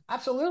 Yes,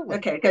 absolutely.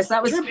 Okay, because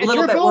that was a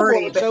little bit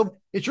wordy. So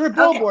it's your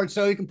billboard,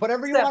 so you can put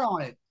whatever you want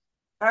on it.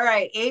 All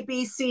right,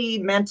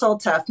 ABC mental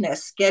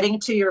toughness, getting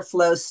to your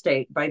flow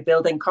state by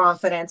building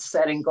confidence,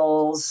 setting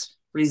goals,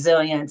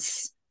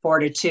 resilience,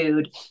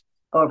 fortitude,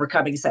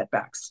 overcoming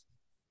setbacks.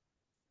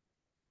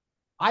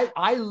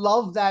 I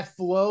love that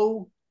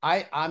flow.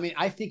 I mean,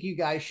 I think you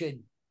guys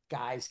should,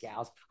 gals,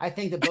 I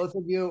think that both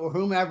of you or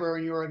whomever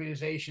in your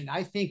organization,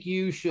 I think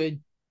you should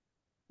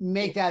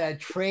make that a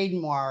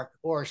trademark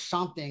or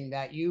something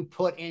that you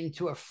put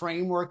into a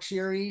framework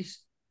series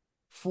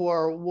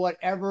for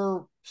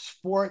whatever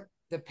sport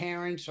the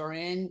parents are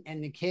in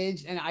and the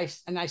kids. And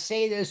I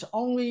say this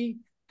only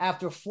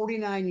after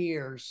 49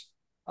 years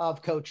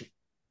of coaching.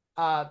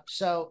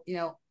 So,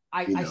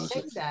 I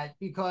say that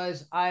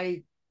because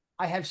I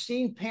have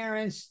seen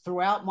parents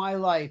throughout my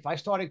life. I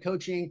started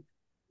coaching,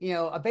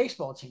 a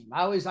baseball team.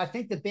 I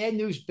think the Bad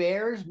News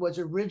Bears was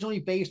originally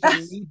based on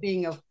me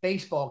being a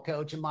baseball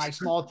coach in my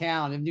small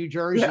town in New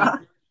Jersey. Yeah.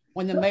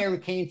 When the mayor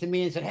came to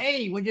me and said,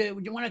 "Hey, would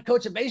you want to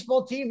coach a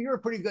baseball team? You were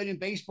pretty good in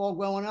baseball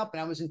growing up."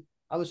 And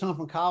I was home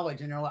from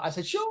college, and I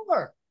said,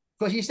 "Sure."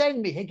 Because he said to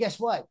me, "Hey, guess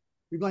what?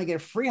 You're going to get a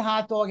free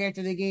hot dog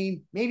after the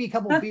game, maybe a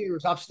couple of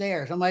beers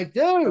upstairs." I'm like,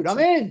 "Dude, I'm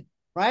in."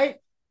 Right.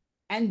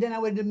 And then I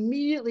would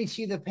immediately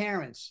see the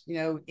parents,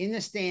 in the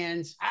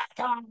stands.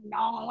 Come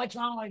on, what's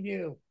wrong with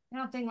you?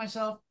 And I'm thinking to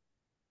myself,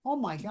 oh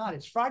my God,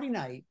 it's Friday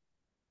night.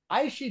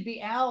 I should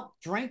be out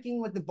drinking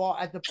with the bar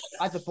at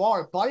the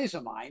bar with buddies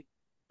of mine.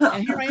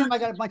 And here I am, I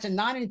got a bunch of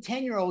 9 and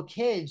 10-year-old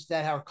kids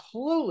that are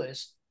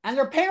clueless, and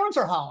their parents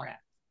are hollering at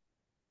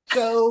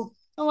them. So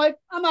I'm like,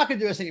 I'm not going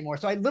to do this anymore.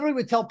 So I literally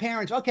would tell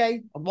parents,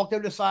 okay, I walked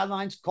over to the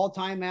sidelines, called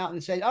timeout,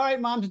 and said, all right,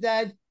 moms and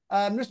dad,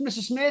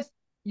 Mrs. Smith,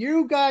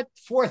 you got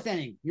 4th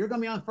inning. You're going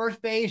to be on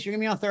first base. You're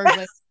going to be on third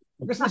base.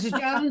 Mrs.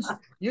 Jones,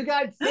 you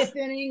got 5th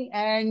inning,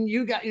 and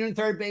you're in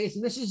third base.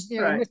 And this is,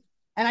 Right.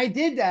 and I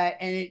did that,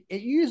 and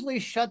it usually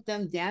shut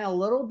them down a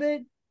little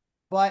bit.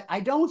 But I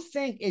don't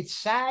think it's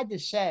sad to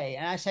say,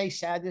 and I say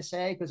sad to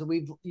say because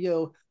we've,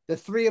 the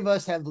three of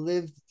us have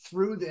lived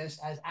through this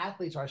as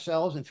athletes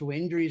ourselves and through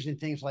injuries and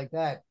things like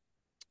that.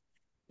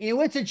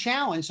 It's a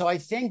challenge. So I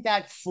think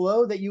that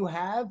flow that you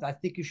have, I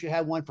think you should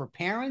have one for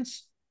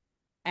parents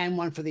and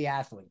one for the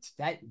athletes.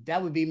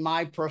 That would be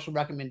my personal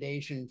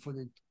recommendation for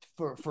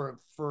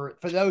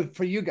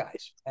you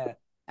guys. And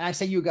I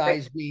say you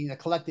guys being the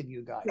collective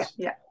you guys.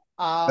 Yeah.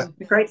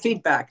 Great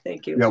feedback.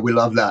 Thank you. Yeah, we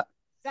love that.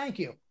 Thank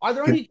you. Are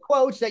there any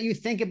quotes that you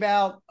think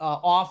about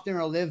often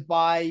or live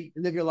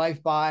your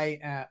life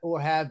by, or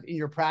have in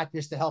your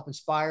practice to help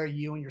inspire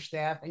you and your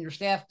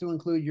staff to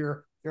include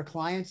your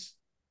clients?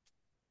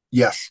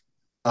 Yes.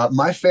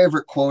 My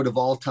favorite quote of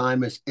all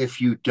time is,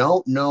 if you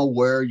don't know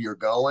where you're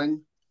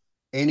going,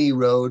 any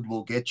road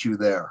will get you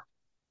there.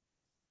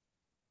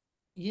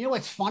 You know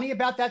what's funny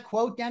about that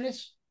quote,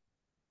 Dennis?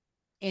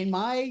 So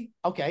I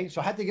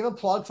have to give a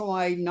plug for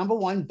my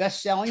 #1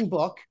 best-selling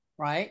book,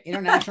 right?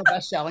 International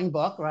best-selling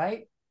book,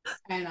 right?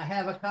 And I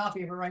have a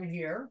copy of it right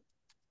here.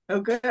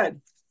 Oh,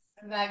 good.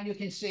 That you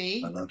can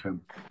see. I love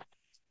him.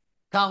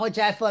 College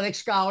athletic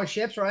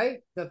scholarships,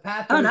 right? The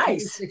pathway to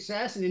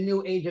success in the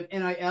new age of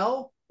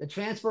NIL, the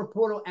transfer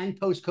portal, and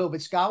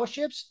post-COVID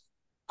scholarships.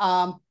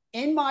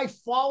 In my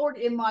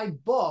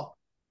book,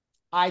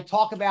 I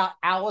talk about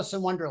Alice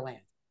in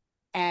Wonderland,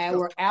 and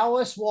where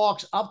Alice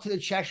walks up to the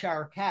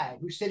Cheshire Cat,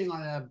 who's sitting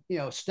on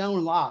a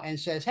stone log, and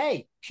says,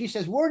 "Hey," she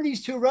says, "where do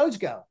these 2 roads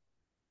go?"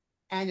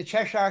 And the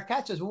Cheshire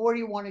Cat says, "Well, where do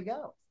you want to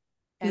go?"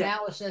 And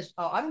Alice says,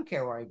 "Oh, I don't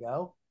care where I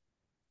go."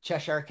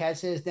 Cheshire Cat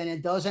says, "Then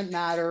it doesn't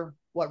matter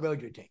what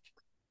road you take."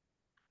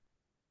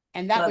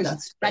 And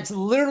that's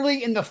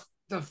literally in the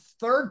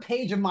 3rd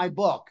page of my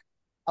book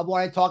of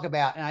what I talk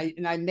about.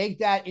 And I make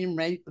that in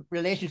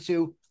relation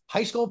to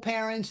high school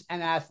parents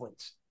and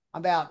athletes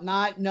about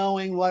not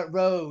knowing what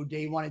road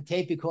they want to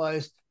take,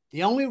 because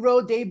the only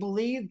road they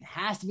believe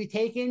has to be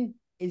taken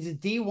is a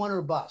D1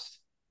 or bust,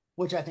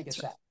 which I think is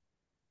sad.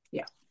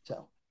 Yeah.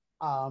 So,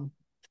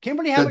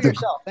 Kimberly, how about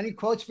yourself? Any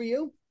quotes for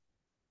you?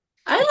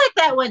 I like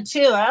that one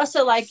too. I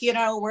also like,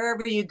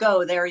 wherever you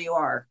go, there you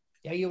are.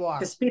 There you are.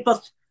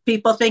 Because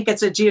people think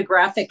it's a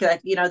geographic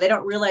that, they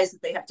don't realize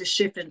that they have to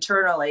shift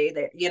internally.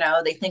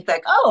 They think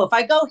like, oh, if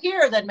I go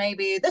here, then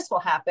maybe this will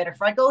happen. Or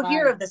if I go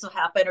here, this will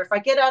happen. Or if I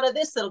get out of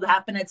this, it'll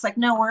happen. It's like,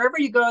 no, wherever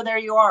you go, there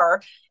you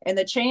are. And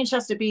the change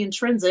has to be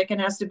intrinsic and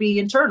has to be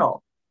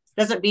internal.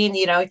 Doesn't mean,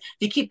 if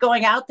you keep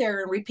going out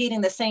there and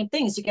repeating the same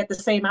things, you get the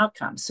same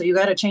outcomes. So you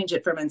got to change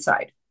it from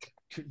inside.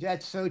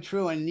 That's so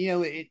true. And,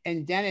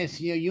 and Dennis,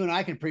 you and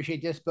I can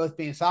appreciate this, both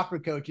being soccer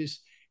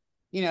coaches.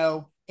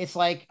 It's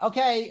like,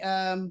 okay,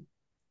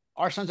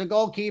 our son's a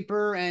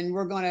goalkeeper and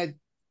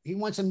he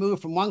wants to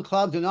move from one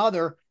club to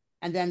another.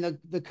 And then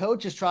the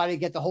coaches try to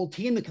get the whole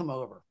team to come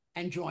over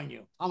and join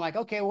you. I'm like,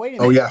 okay, wait a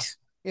minute. Oh, yes.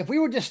 If we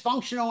were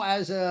dysfunctional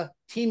as a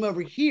team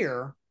over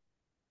here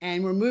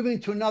and we're moving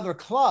to another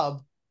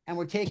club and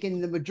we're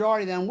taking the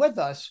majority of them with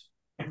us,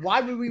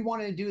 why would we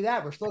want to do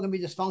that? We're still going to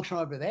be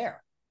dysfunctional over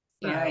there.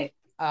 Right.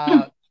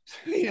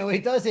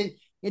 It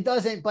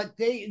doesn't, but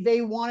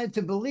they wanted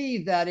to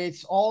believe that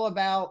it's all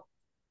about,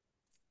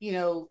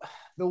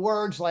 the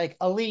words like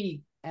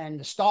elite and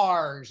the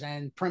stars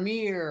and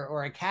premier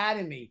or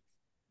academy.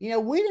 We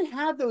didn't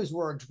have those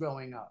words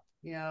growing up.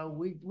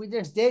 We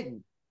just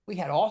didn't. We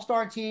had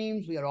all-star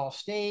teams, we had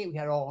all-state, we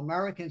had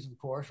all-Americans, of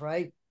course,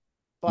 right?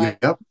 But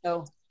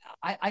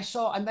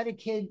I met a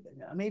kid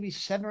maybe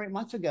 7 or 8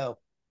 months ago.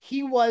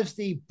 He was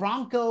the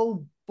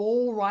Bronco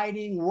bull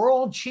riding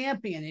world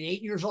champion at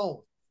 8 years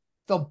old.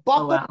 The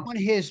buckle on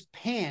his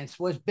pants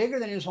was bigger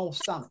than his whole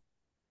stomach.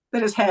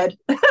 Than his head.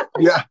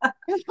 Yeah.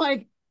 It's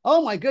like,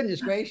 Oh my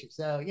goodness gracious.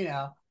 So,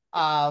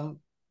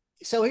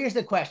 so here's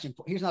the question.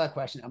 Here's another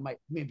question that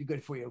may be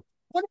good for you.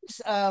 What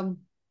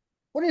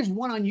is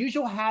one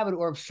unusual habit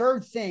or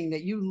absurd thing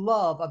that you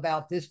love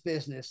about this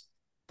business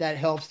that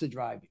helps to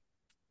drive you?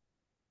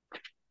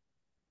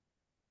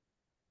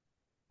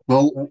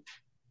 Well,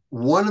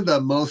 one of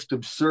the most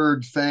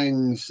absurd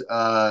things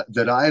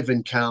that I've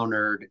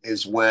encountered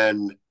is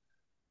when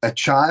a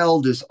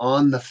child is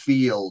on the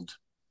field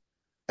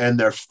and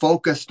they're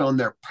focused on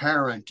their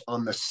parent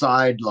on the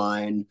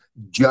sideline,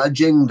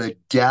 judging the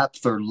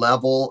depth or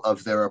level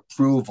of their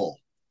approval.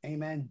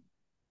 Amen.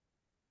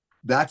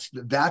 That's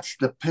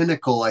the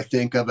pinnacle, I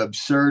think, of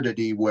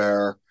absurdity,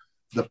 where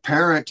the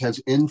parent has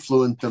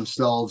influenced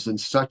themselves in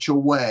such a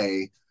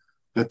way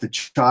that the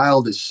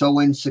child is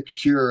so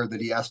insecure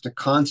that he has to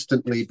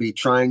constantly be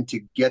trying to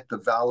get the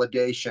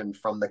validation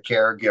from the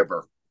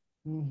caregiver.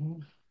 Mm-hmm.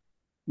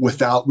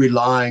 Without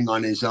relying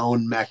on his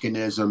own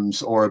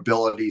mechanisms or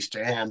abilities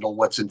to handle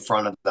what's in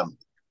front of them.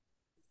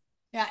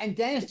 Yeah, and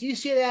Dennis, do you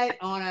see that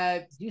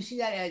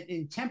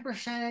in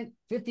 10%,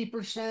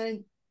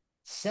 50%,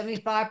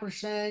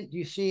 75%? Do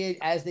you see it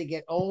as they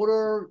get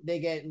older, they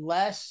get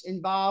less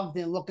involved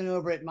in looking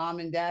over at mom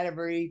and dad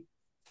every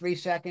 3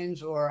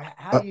 seconds, or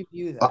how do you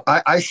view that?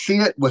 I see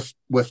it with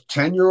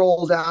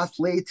 10-year-old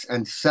athletes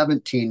and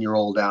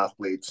 17-year-old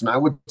athletes, and I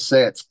would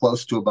say it's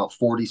close to about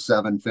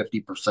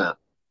 47-50%.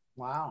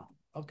 Wow.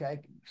 Okay.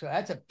 So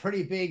that's a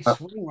pretty big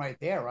swing right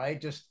there,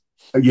 right? Just,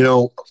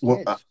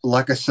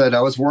 like I said,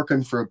 I was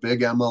working for a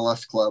big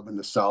MLS club in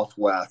the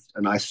Southwest,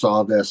 and I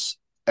saw this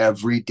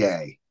every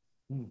day.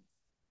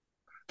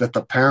 That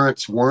the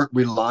parents weren't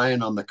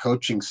relying on the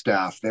coaching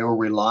staff. They were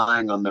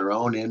relying on their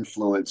own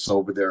influence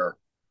over their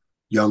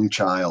young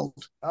child.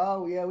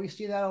 Oh yeah, we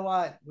see that a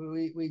lot.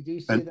 We do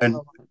see that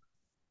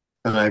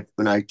a lot.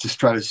 And I just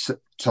try to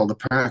tell the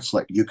parents,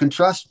 like, you can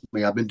trust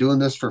me. I've been doing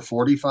this for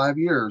 45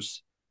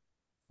 years.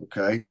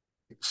 Okay.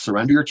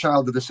 Surrender your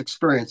child to this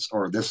experience,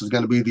 or this is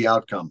going to be the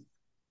outcome.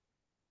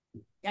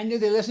 And do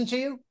they listen to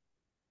you?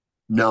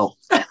 No.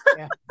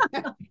 Yeah.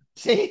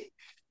 See?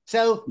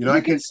 So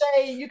you can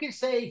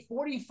say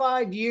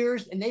 45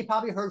 years, and they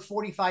probably heard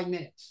 45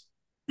 minutes.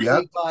 Yeah.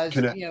 Because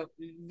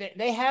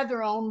they have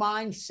their own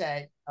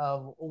mindset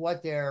of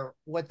what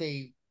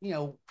they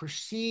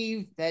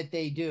perceive that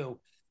they do.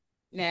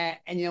 Nah,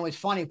 and it's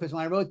funny because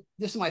when I wrote,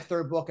 this is my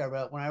third book I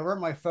wrote. When I wrote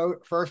my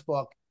first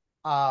book,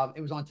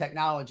 it was on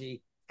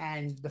technology,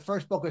 and the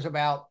first book was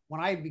about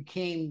when I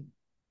became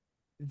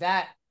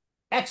that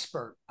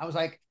expert. I was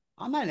like,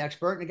 I'm not an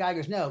expert, and the guy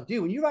goes, no,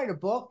 dude, when you write a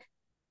book,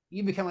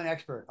 you become an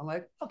expert. I'm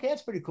like, okay,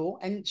 that's pretty cool.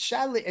 And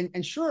sadly,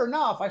 and sure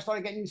enough, I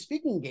started getting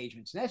speaking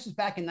engagements, and this is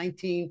back in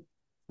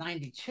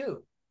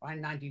 1992 or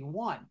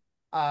 91.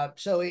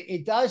 So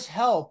it does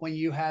help when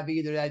you have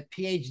either that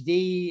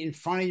PhD in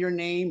front of your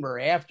name or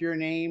after your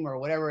name or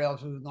whatever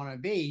else it was going to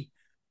be.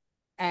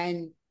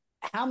 And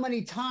how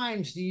many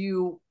times do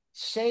you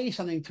say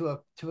something to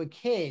a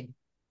kid,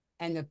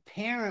 and the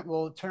parent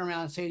will turn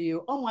around and say to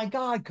you, "Oh my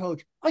God,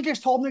 coach, I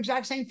just told him the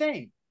exact same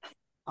thing."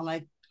 I'm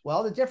like,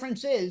 well, the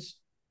difference is,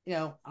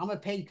 I'm a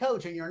paid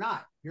coach and you're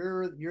not.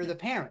 You're the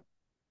parent.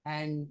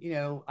 And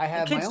I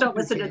have kids don't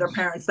listen to their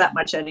parents that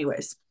much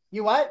anyways.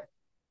 You what?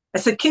 I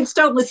said kids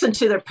don't listen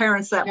to their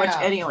parents that much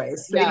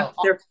anyways. No,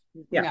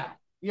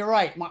 you're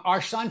right.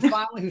 Our son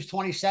finally, who's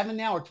 27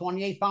 now or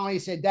 28, finally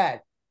said,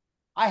 "Dad,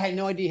 I had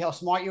no idea how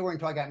smart you were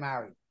until I got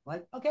married." I'm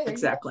like, okay,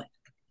 exactly.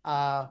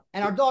 And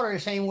our daughter the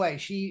same way.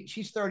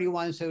 She's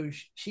 31, so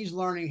she's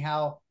learning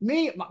how.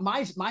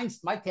 My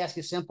task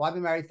is simple. I've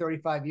been married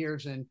 35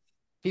 years, and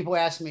people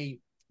ask me,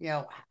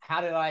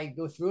 how did I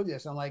go through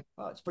this? I'm like,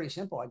 oh, it's pretty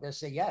simple. I just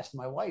say yes to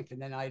my wife,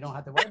 and then I don't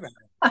have to worry about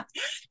it.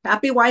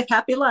 Happy wife,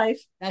 happy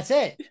life. That's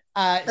it.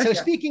 So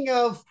speaking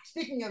of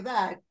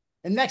that,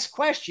 the next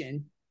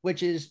question,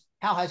 which is,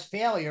 how has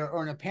failure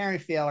or an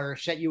apparent failure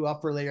set you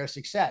up for later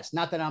success?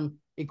 Not that I'm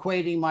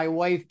equating my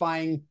wife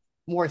buying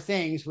more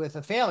things with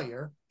a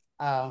failure,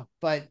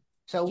 but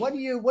so what do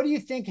you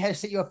think has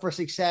set you up for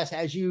success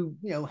as you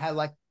had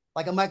like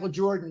a Michael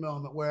Jordan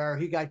moment where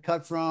he got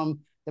cut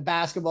from the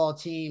basketball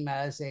team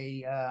as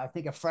I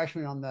think a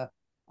freshman on the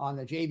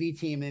JV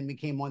team and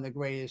became one of the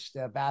greatest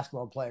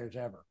basketball players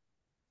ever?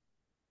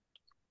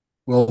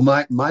 Well,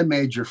 my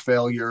major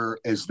failure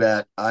is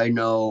that I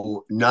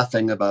know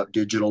nothing about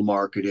digital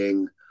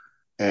marketing,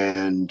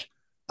 and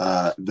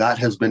that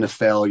has been a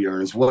failure.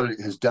 And is what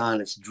it has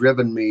done. It's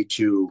driven me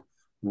to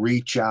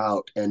reach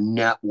out and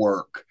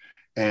network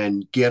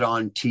and get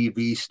on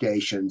TV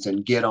stations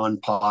and get on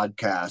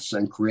podcasts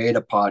and create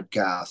a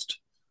podcast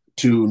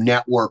to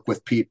network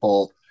with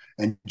people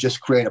and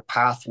just create a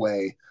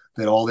pathway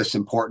that all this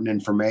important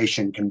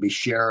information can be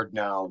shared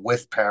now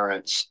with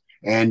parents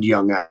and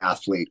young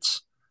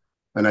athletes.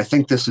 And I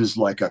think this is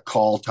like a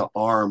call to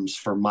arms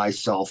for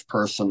myself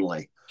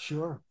personally.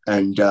 Sure.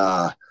 And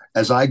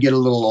as I get a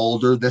little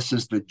older, this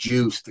is the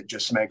juice that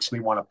just makes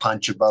me want to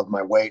punch above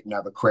my weight and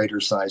have a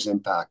crater size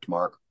impact,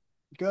 Mark.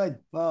 Good.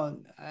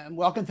 Well,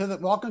 welcome to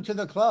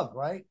the club,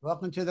 right?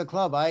 Welcome to the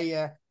club.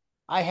 I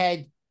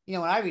had,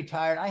 when I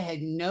retired, I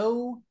had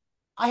no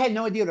I had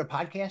no idea what a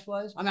podcast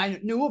was. I mean, I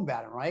knew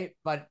about it, right?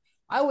 But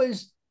I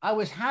was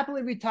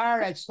happily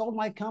retired. I'd sold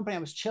my company. I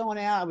was chilling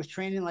out. I was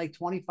training like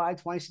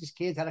 25, 26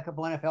 kids, had a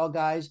couple NFL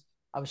guys.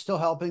 I was still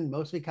helping,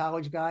 mostly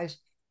college guys.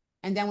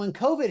 And then when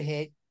COVID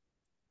hit,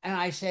 and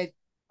I said,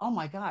 oh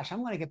my gosh, I'm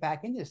going to get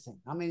back into this thing.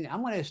 I mean,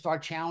 I'm going to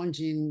start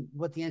challenging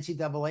what the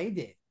NCAA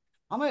did.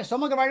 So I'm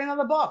going to write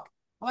another book.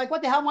 I'm like,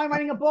 what the hell am I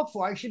writing a book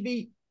for? I should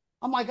be,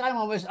 oh my God,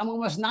 I'm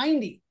almost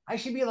 90. I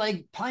should be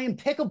like playing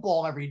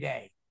pickleball every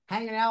day,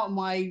 hanging out with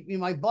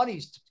my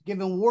buddies,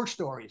 giving war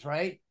stories,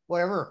 right?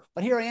 Whatever.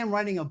 But here I am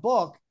writing a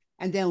book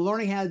and then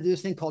learning how to do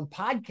this thing called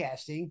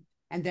podcasting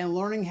and then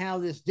learning how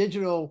this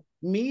digital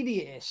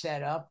media is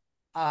set up.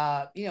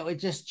 It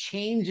just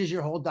changes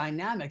your whole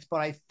dynamics.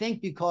 But I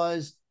think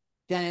because,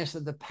 Dennis,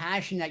 of the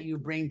passion that you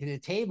bring to the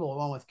table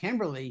along with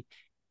Kimberly,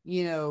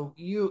 you'll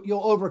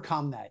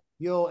overcome that.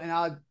 And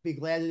I'll be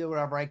glad to do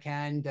whatever I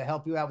can to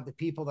help you out with the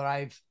people that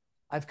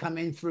I've come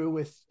in through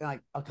with,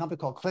 like a company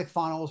called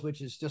ClickFunnels,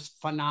 which is just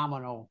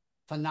phenomenal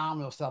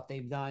stuff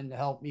they've done to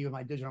help me with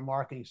my digital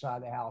marketing side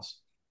of the house.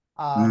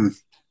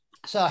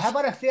 So how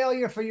about a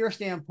failure for your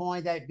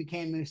standpoint that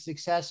became a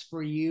success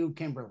for you,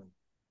 Kimberly?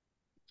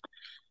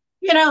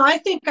 I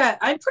think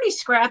I'm pretty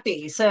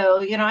scrappy.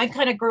 So, I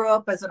kind of grew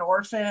up as an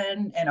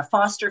orphan in a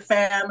foster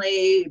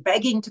family,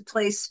 begging to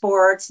play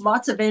sports,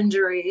 lots of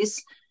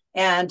injuries.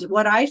 And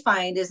what I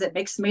find is it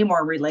makes me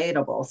more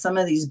relatable. Some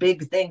of these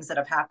big things that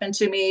have happened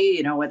to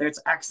me, whether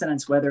it's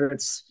accidents, whether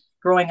it's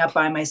growing up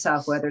by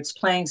myself, whether it's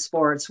playing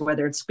sports,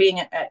 whether it's being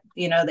at,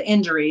 the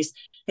injuries,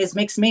 it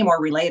makes me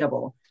more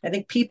relatable. I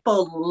think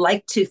people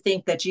like to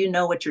think that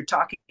what you're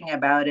talking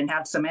about and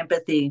have some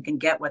empathy and can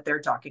get what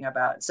they're talking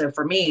about. So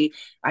for me,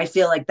 I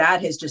feel like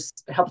that has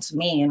just helped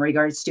me in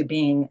regards to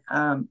being,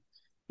 some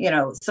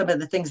of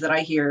the things that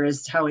I hear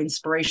is how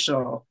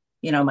inspirational,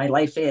 my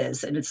life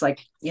is. And it's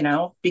like,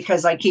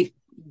 because I keep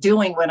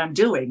doing what I'm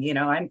doing,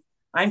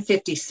 I'm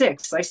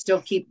 56. I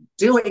still keep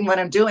doing what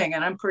I'm doing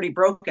and I'm pretty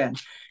broken.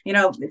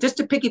 Just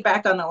to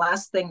piggyback on the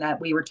last thing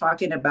that we were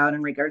talking about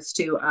in regards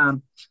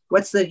to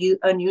what's the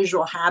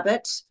unusual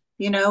habit,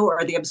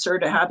 or the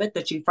absurd habit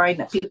that you find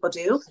that people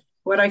do.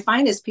 What I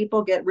find is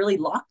people get really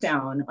locked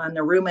down on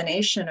the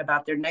rumination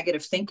about their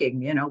negative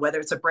thinking, whether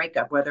it's a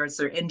breakup, whether it's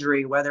their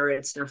injury, whether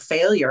it's their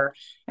failure.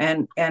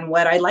 And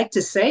what I like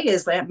to say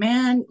is that,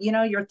 man,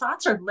 your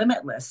thoughts are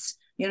limitless.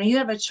 You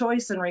have a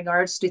choice in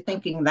regards to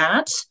thinking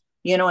that,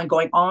 and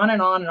going on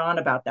and on and on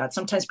about that.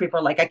 Sometimes people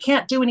are like, I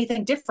can't do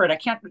anything different. I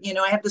can't,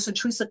 I have this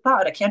intrusive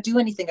thought. I can't do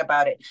anything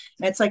about it.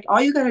 And it's like,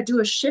 all you got to do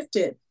is shift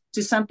it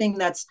to something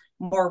that's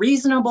more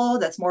reasonable,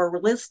 that's more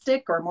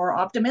realistic or more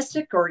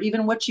optimistic, or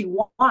even what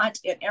you want,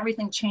 and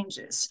everything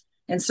changes.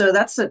 And so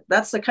that's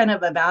the kind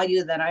of a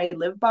value that I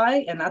live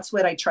by. And that's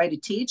what I try to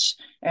teach.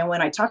 And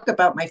when I talk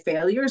about my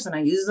failures and I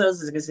use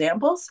those as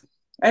examples,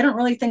 I don't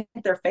really think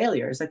they're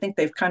failures. I think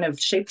they've kind of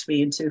shaped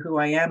me into who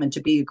I am and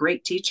to be a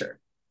great teacher.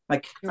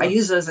 Like, sure. I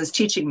use those as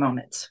teaching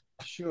moments.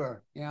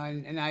 Sure.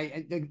 And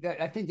I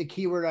think the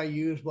key word I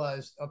used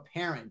was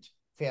apparent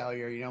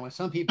failure. When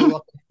some people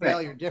look at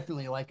failure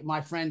differently, like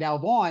my friend Al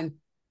Vaughn,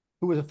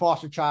 who was a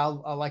foster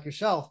child like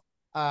yourself,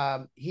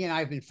 he and I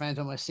have been friends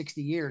almost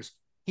 60 years.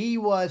 He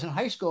was in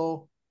high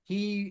school.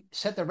 He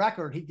set the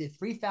record. He did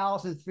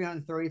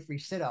 3,333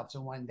 sit-ups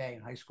in one day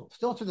in high school.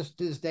 Still to this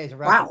day is a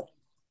record.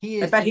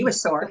 Wow. I bet he was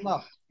sore.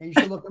 And you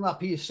should look him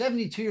up. He is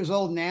 72 years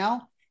old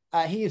now.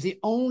 He is the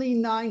only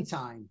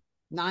nine-time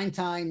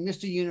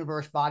Mr.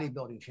 Universe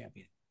bodybuilding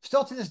champion.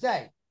 Still to this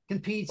day,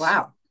 competes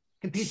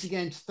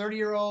against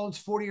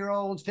 30-year-olds,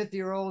 40-year-olds,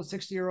 50-year-olds,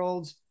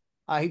 60-year-olds.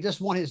 He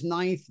just won his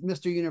 9th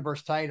Mr.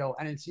 Universe title,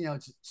 and it's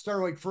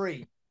steroid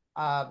free.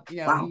 Wow.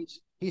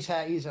 He's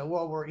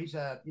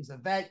a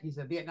vet. He's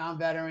a Vietnam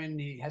veteran.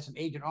 He has some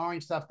Agent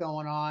Orange stuff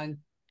going on.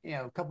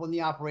 A couple of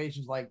knee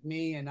operations like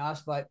me and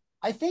us. But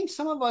I think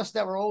some of us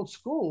that were old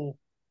school,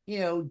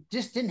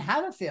 just didn't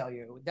have a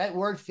failure. That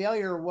word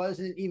failure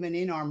wasn't even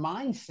in our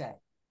mindset.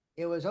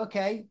 It was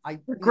okay.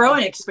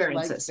 Growing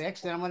experiences.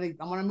 Fixed, and I'm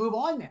gonna move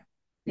on now.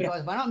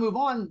 Because if I don't move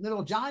on,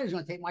 little Johnny's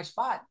gonna take my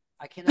spot.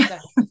 I can't let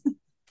that happen.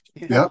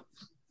 Yep.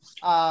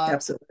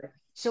 Absolutely.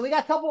 So we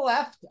got a couple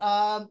left.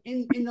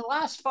 In the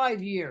last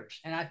 5 years,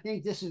 and I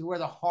think this is where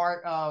the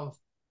heart of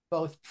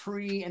both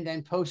pre and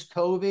then post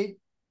COVID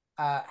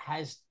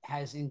has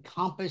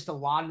encompassed a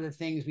lot of the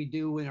things we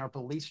do in our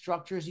belief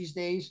structures these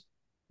days.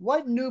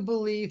 What new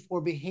belief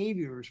or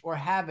behaviors or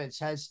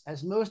habits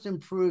has most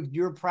improved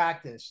your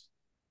practice?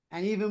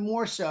 And even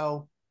more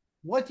so,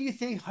 what do you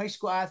think high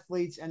school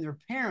athletes and their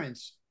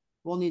parents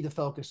will need to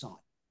focus on?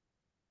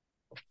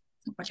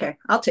 Okay,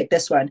 I'll take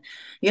this one.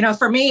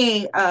 For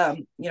me,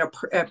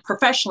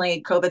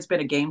 professionally, COVID's been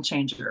a game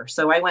changer.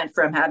 So I went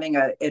from having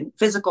a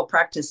physical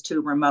practice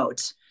to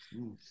remote.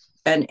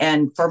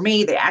 And for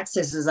me, the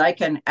access is I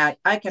can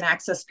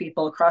access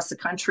people across the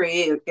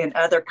country, in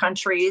other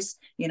countries,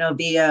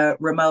 via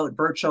remote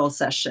virtual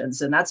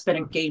sessions. And that's been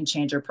a game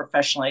changer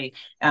professionally.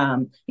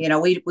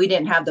 We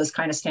didn't have those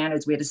kind of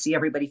standards. We had to see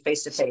everybody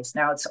face to face.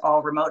 Now it's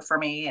all remote for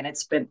me, and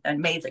it's been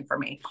amazing for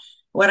me.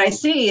 what I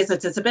see is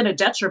it's been a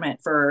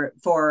detriment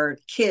for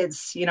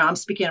kids. I'm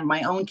speaking of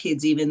my own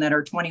kids, even that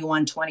are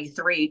 21,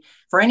 23.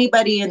 For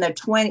anybody in the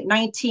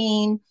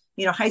 2019,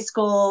 high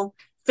school,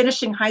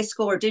 finishing high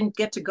school, or didn't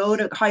get to go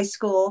to high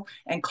school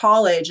and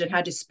college and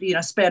had to,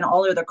 spend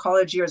all of their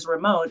college years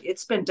remote,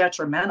 it's been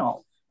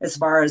detrimental as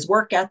far as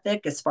work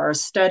ethic, as far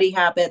as study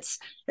habits,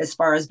 as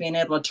far as being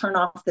able to turn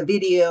off the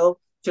video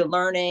to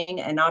learning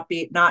and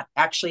not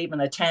actually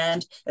even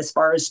attend, as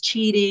far as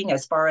cheating,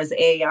 as far as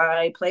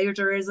AI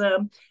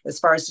plagiarism, as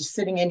far as just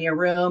sitting in your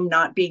room,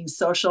 not being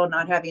social,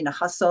 not having to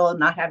hustle,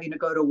 not having to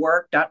go to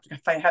work, not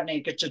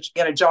having to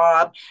get a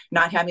job,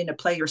 not having to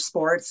play your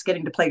sports,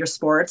 getting to play your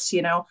sports,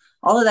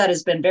 all of that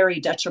has been very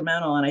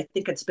detrimental. And I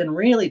think it's been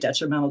really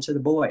detrimental to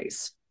the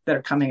boys that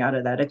are coming out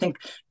of that. I think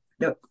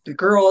the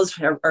girls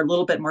are a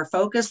little bit more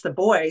focused. The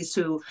boys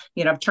who,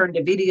 have turned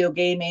to video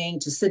gaming,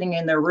 to sitting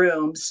in their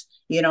rooms,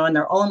 and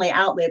their only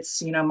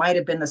outlets, might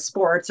have been the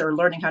sports or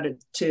learning how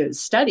to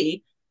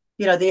study.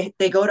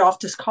 They go off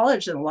to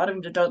college, and a lot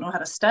of them don't know how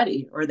to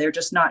study, or they're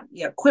just not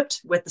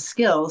equipped with the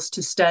skills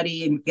to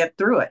study and get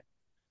through it.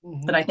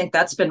 Mm-hmm. And I think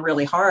that's been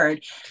really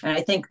hard. And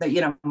I think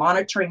that,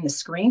 monitoring the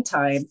screen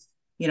time,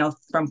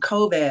 from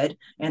COVID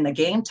and the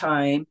game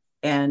time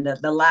and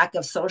the lack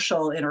of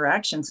social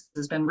interactions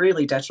has been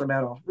really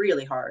detrimental,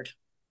 really hard.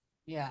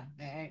 Yeah,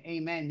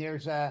 amen.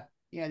 There's a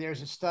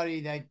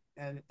study that,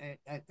 and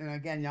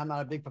again, I'm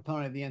not a big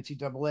proponent of the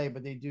NCAA,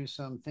 but they do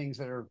some things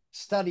that are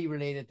study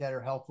related that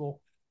are helpful.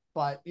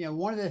 But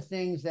one of the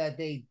things that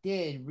they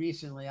did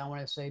recently, I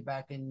want to say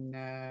back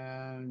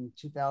in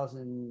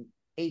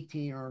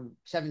 2018 or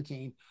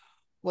 17,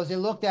 was they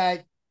looked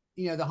at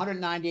the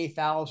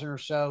 198,000 or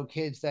so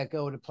kids that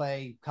go to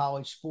play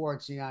college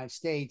sports in the United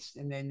States,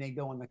 and then they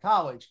go into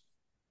college.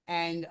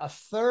 And a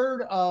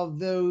third of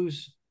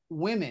those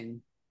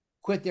women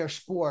quit their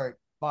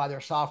sport by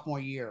their sophomore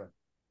year.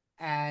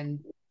 And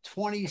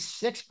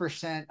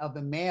 26% of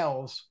the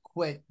males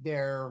quit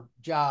their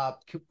job,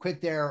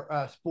 quit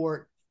their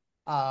sport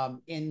by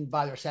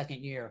their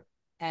second year.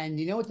 And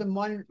you know what the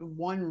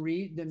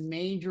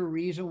major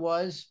reason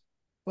was?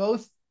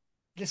 Both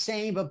the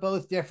same, but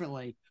both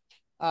differently.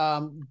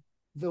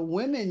 The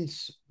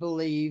women's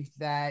believe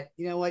that,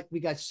 we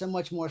got so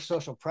much more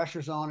social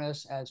pressures on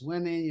us as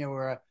women.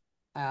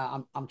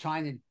 I'm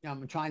trying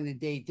to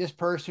date this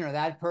person or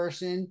that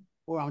person,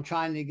 or I'm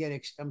trying to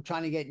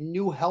get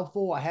new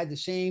helpful. I had the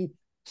same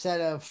set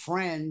of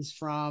friends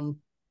from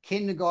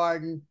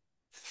kindergarten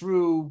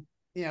through,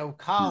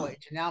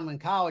 college. And now I'm in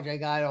college. I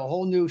got a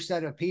whole new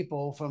set of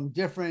people from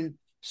different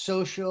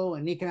social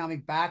and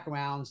economic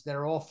backgrounds that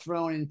are all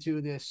thrown into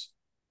this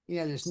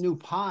new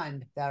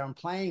pond that I'm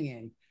playing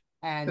in.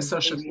 And the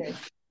social media.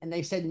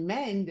 They said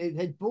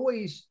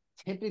boys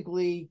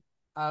typically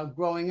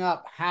growing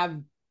up have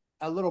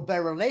a little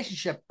better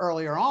relationship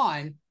earlier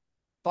on,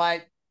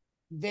 but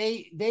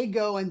they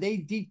go and they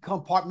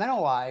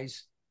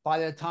decompartmentalize by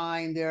the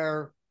time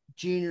they're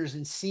juniors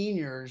and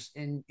seniors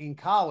in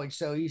college.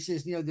 So he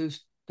says, those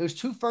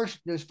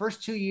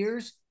first 2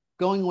 years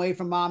going away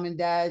from mom and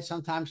dad,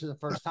 sometimes for the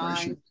first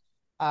time,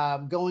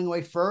 going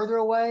away further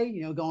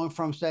away, going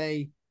from,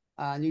 say,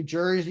 New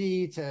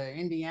Jersey to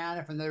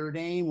Indiana from Notre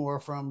Dame, or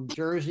from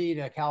Jersey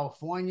to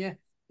California,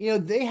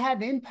 they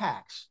have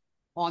impacts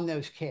on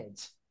those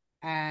kids.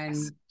 And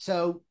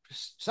so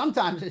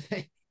sometimes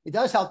it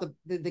does help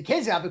the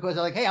kids out, because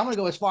they're like, hey, I'm going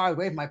to go as far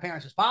away from my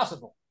parents as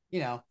possible.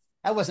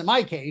 That wasn't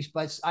my case,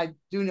 but I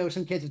do know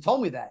some kids that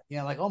told me that,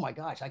 like, oh my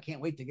gosh, I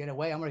can't wait to get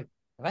away. If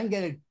I can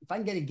get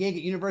a gig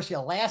at University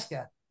of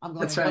Alaska, I'm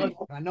going to go. Right.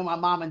 I know my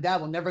mom and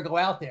dad will never go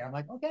out there. I'm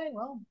like, okay,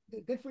 well,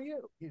 good for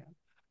you.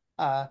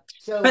 But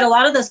a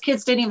lot of those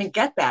kids didn't even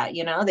get that,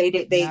 they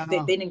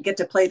didn't get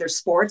to play their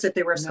sports if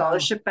they were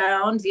scholarship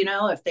bound,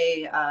 if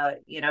they,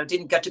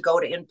 didn't get to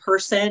go to in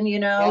person,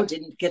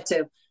 didn't get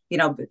to,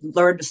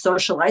 learn to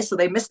socialize. So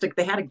they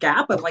had a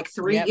gap of like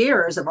 3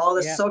 years of all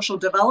this social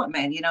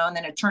development, and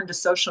then it turned to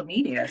social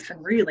media. It's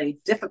been really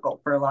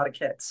difficult for a lot of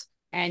kids.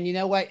 And you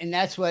know what? And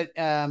that's what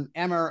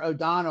Emma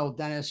O'Donnell,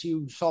 Dennis,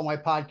 you saw my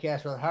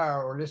podcast with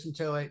her or listened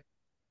to it.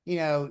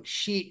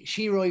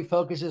 She really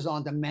focuses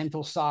on the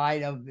mental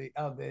side of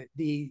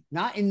the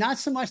not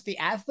so much the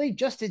athlete,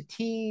 just the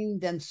team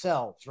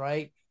themselves,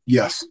 right?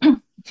 Yes.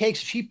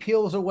 She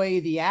peels away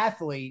the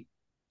athlete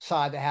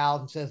side of the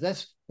house and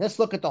says, let's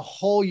look at the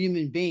whole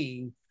human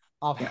being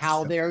of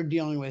how they're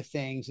dealing with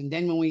things. And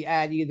then when we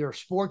add either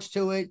sports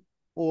to it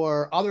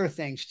or other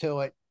things to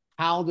it,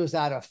 how does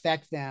that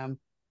affect them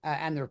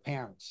and their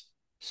parents?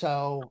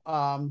 So,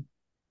 for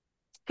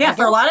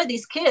a lot of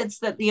these kids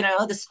that,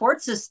 the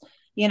sports is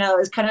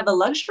kind of a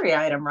luxury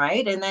item,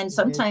 right? And then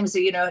sometimes,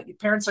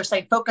 parents are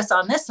saying, focus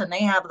on this, and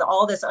they have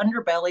all this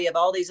underbelly of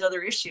all these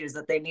other issues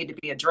that they need to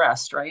be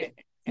addressed, right?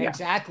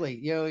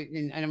 Exactly.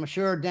 And I'm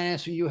sure,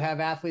 Dennis, you have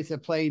athletes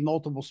that play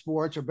multiple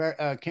sports,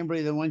 or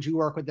Kimberly, the ones you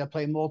work with that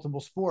play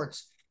multiple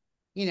sports,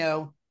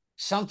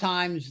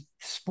 sometimes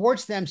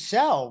sports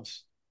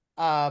themselves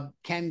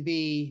can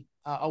be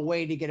a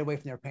way to get away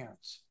from their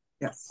parents.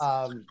 Yes.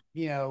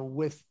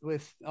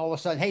 With all of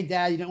a sudden, hey,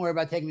 Dad, you don't worry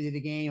about taking me to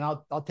the game.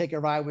 I'll take a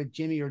ride with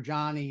Jimmy or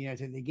Johnny,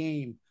 to the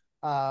game.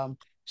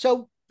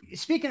 So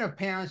speaking of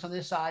parents on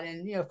this side,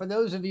 and for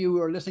those of you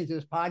who are listening to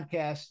this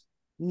podcast,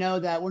 know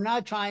that we're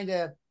not trying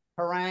to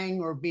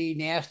harangue or be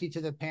nasty to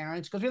the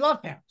parents, because we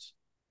love parents.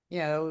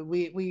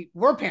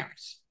 We're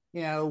parents.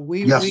 Yes.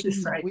 We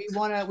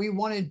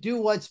want to do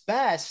what's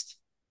best.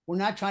 We're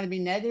not trying to be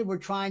negative. We're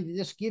trying to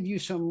just give you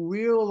some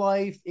real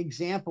life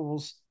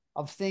examples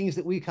of things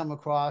that we come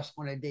across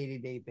on a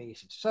day-to-day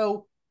basis.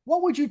 So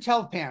what would you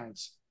tell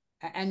parents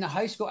and the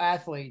high school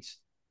athletes,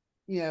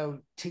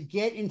 to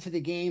get into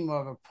the game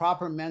of a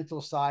proper mental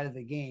side of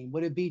the game?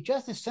 Would it be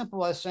just as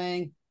simple as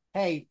saying,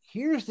 hey,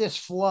 here's this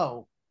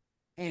flow,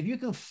 and if you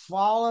can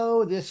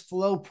follow this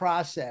flow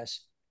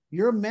process,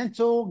 your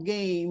mental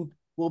game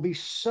will be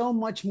so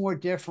much more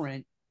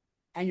different,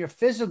 and your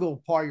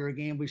physical part of your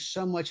game will be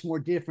so much more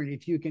different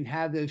if you can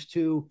have those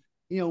two,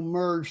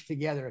 merge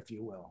together, if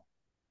you will.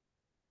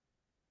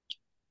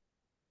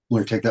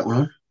 Want to take that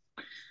one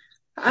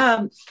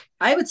on?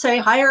 I would say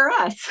hire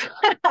us,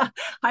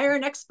 hire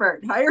an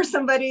expert, hire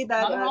somebody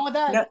that. Nothing wrong with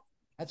that.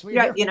 That's what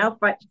you're here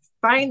for.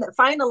 Find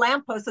the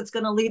lamppost that's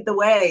going to lead the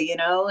way,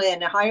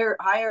 and hire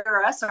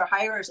us, or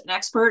hire an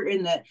expert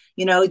in the,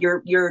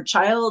 your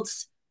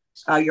child's,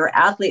 your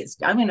athletes.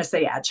 I'm going to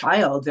say a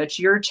child, that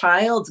your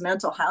child's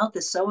mental health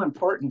is so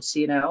important,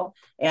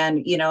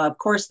 and, of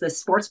course the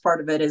sports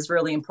part of it is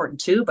really important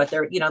too, but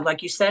there,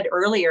 like you said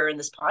earlier in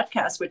this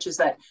podcast, which is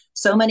that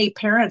so many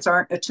parents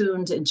aren't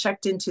attuned and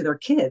checked into their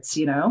kids,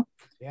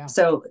 Yeah.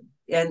 So,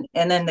 and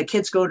then the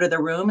kids go to the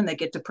room and they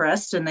get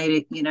depressed, and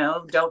they,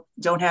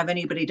 don't have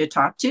anybody to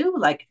talk to.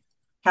 Like,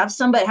 have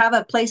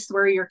a place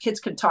where your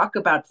kids can talk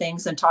about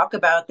things and talk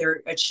about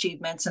their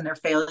achievements and their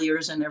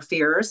failures and their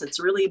fears. It's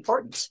really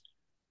important.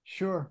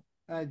 Sure.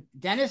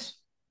 Dennis?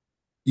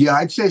 Yeah,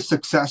 I'd say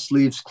success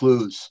leaves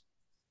clues.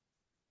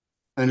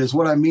 And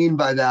what I mean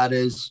by that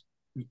is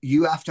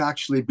you have to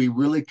actually be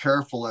really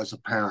careful as a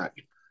parent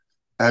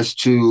as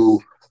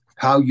to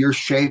how you're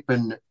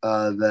shaping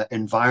the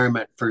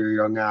environment for your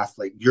young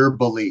athlete, your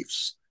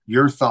beliefs,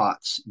 your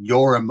thoughts,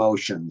 your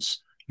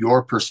emotions,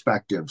 your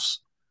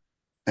perspectives.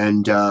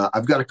 And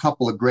I've got a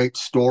couple of great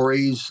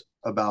stories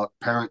about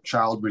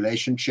parent-child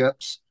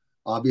relationships,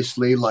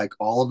 obviously, like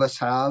all of us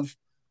have.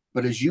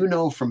 But as you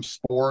know from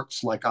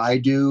sports, like I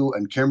do,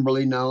 and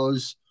Kimberly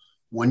knows,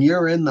 when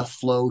you're in the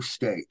flow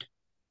state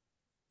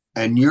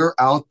and you're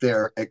out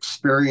there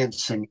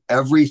experiencing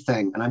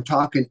everything, and I'm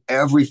talking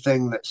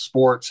everything that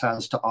sports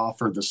has to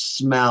offer, the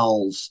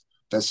smells,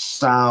 the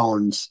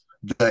sounds,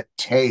 the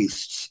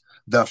tastes,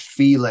 the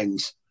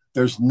feelings,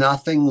 there's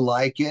nothing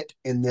like it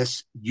in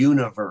this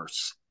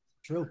universe.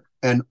 True.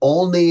 And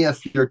only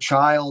if your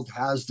child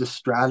has the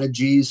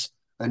strategies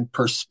and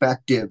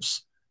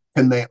perspectives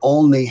can they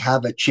only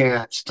have a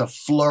chance to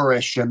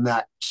flourish in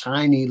that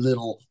tiny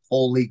little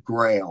holy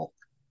grail.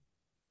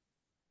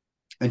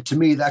 And to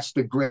me, that's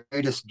the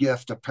greatest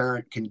gift a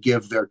parent can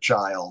give their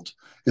child,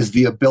 is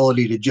the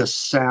ability to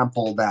just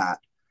sample that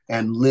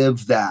and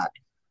live that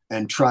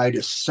and try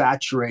to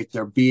saturate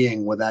their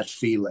being with that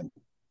feeling.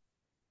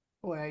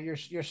 Well,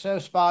 you're so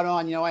spot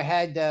on. I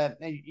had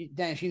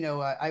Dennis.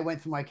 I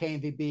went through my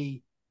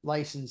KMVB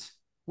license,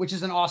 which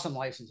is an awesome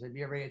license. If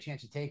you ever get a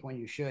chance to take one,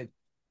 you should.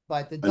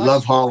 But the Dutch I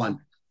love Holland.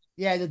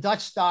 Yeah, the Dutch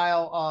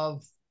style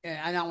of, and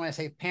I don't want to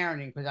say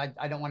parenting because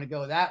I don't want to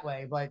go that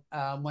way. But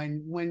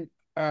when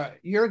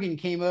Jurgen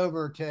came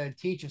over to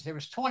teach us, there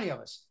was 20 of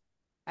us,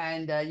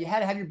 and you had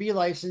to have your B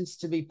license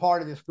to be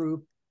part of this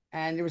group.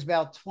 And there was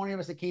about 20 of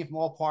us that came from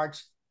all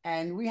parts,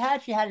 and we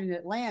actually had it in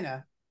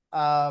Atlanta.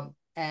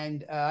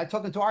 And I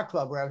took him to our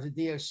club where I was a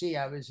DOC.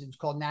 It was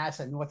called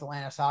NASA, North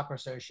Atlanta Soccer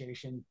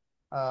Association,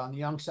 on the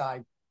young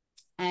side.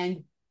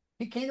 And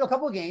he came to a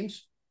couple of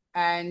games,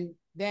 and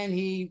then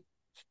he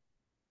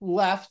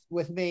left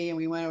with me, and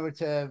we went over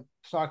to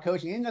start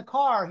coaching. In the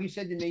car, he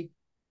said to me,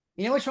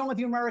 "You know what's wrong with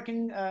you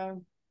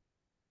American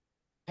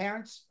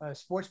parents,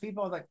 sports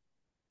people?" I was like,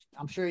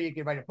 "I'm sure you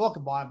could write a book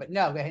about it, but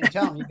no, go ahead and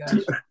tell him." He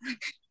goes,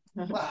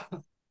 "Well,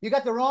 you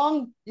got the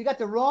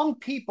wrong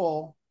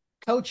people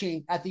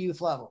coaching at the youth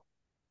level."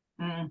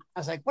 I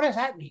was like, "What does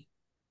that mean?"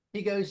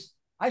 He goes,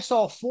 "I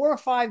saw 4 or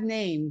 5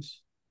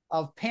 names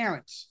of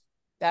parents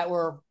that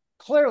were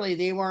clearly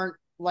they weren't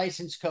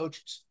licensed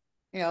coaches.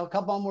 A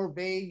couple of them were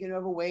big and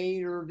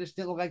overweight, or just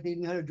didn't look like they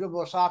knew how to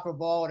dribble a soccer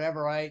ball,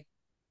 whatever, right?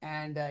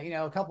 And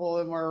a couple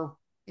of them were,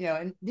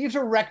 and these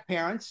are rec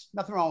parents,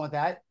 nothing wrong with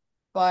that.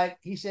 But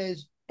he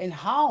says in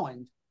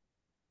Holland,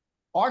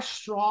 our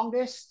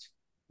strongest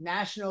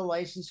national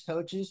licensed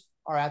coaches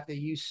are at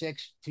the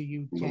U6 to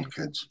U10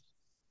 kids."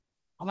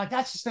 I'm like,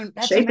 that's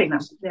shaping them.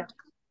 Yeah.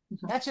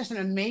 That's just an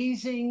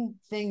amazing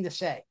thing to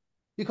say,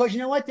 because you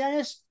know what,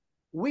 Dennis,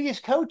 we as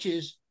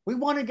coaches, we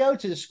want to go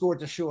to the Score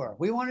to Shore,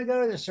 we want to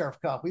go to the Surf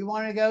Cup, we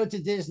want to go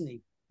to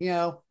Disney,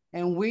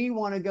 and we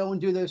want to go and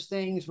do those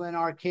things when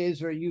our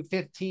kids are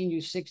U15,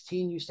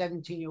 U16,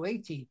 U17,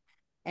 U18.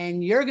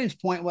 And Jurgen's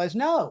point was,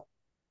 no,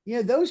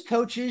 those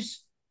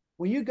coaches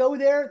when you go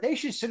there, they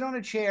should sit on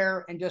a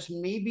chair and just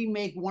maybe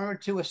make 1 or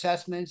 2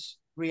 assessments,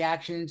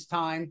 reactions,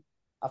 time,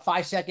 a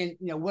 5-second,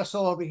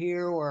 whistle over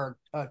here, or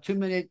a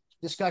 2-minute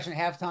discussion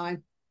at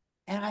halftime.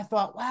 And I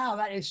thought, wow,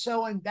 that is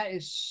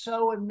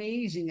so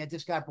amazing that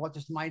this guy brought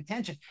this to my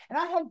attention. And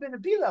I had been a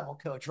B-level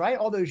coach, right,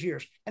 all those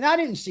years, and I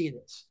didn't see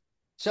this.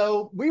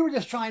 So we were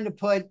just trying to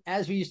put,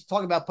 as we used to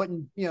talk about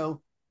putting,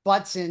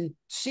 butts in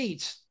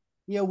seats.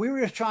 We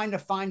were just trying to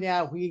find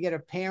out if we could get a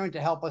parent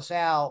to help us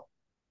out,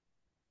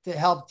 to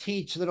help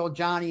teach little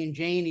Johnny and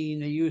Janie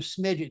in the youth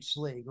smidgets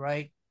league,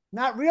 right?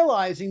 Not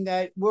realizing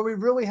that were we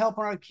really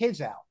helping our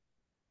kids out,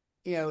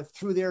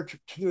 through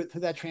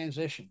that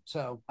transition.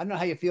 So I don't know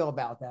how you feel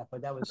about that,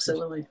 but that was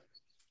absolutely,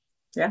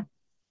 yeah.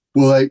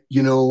 Well,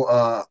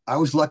 I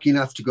was lucky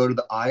enough to go to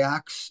the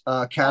IACS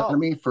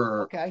Academy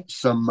for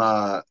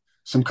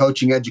some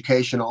coaching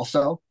education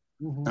also.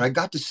 Mm-hmm. And I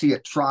got to see a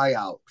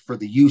tryout for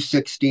the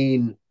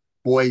U16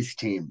 boys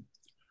team.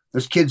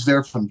 There's kids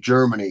there from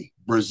Germany,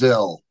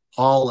 Brazil,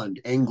 Holland,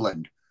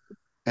 England.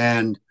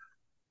 And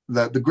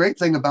the great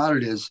thing about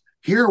it is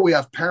here we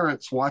have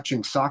parents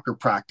watching soccer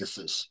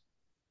practices.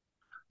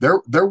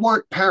 There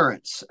weren't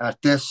parents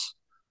at this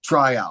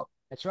tryout.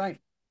 That's right.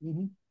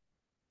 Mm-hmm.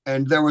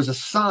 And there was a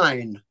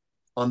sign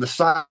on the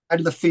side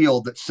of the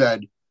field that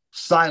said,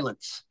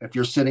 "Silence if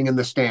you're sitting in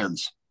the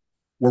stands.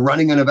 We're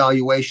running an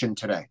evaluation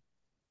today."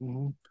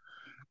 Mm-hmm.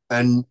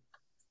 And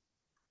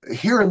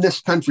here in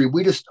this country,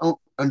 we just don't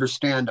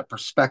understand a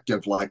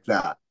perspective like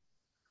that,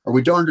 or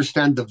we don't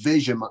understand the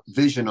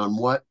vision on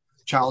what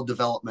child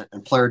development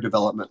and player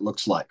development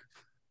looks like.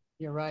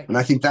 You're right. And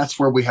I think that's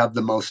where we have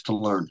the most to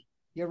learn.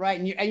 You're right.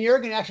 And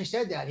Jurgen actually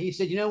said that. He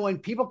said, when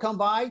people come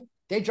by,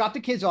 they drop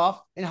the kids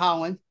off in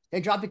Holland.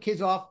 They drop the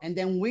kids off, and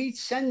then we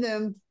send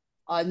them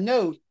a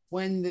note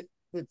when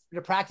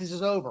the practice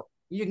is over.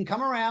 You can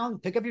come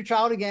around, pick up your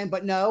child again,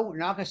 but no, you're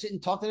not going to sit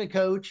and talk to the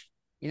coach.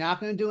 You're not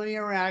going to do any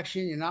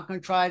interaction. You're not going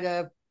to try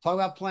to talk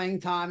about playing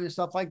time and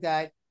stuff like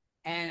that.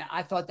 And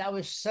I thought that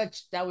was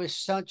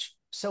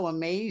so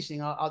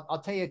amazing.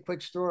 I'll tell you a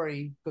quick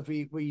story, because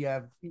we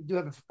do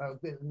have a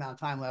good amount of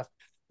time left.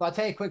 But I'll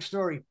tell you a quick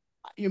story.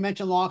 You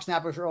mentioned long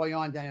snappers early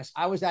on, Dennis.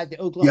 I was at the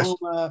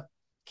Oklahoma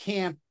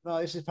camp.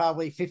 This is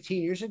probably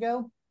 15 years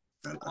ago.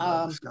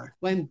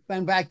 When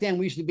back then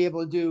we used to be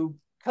able to do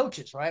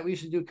coaches, right? We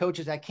used to do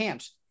coaches at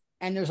camps.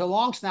 And there's a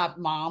long snap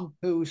mom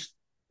who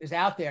is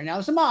out there. Now,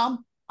 as a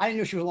mom, I didn't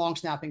know she was a long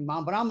snapping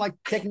mom, but I'm like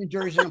taking the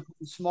jersey and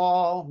putting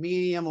small,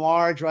 medium,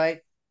 large, right?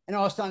 And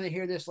all of a sudden I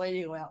hear this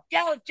lady go out,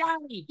 "Yo,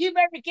 Johnny, you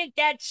better get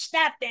that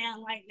snap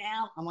down right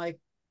now." I'm like,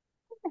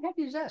 what the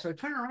heck is that? So I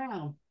turn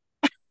around.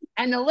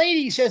 And the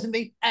lady says to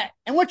me,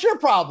 "And what's your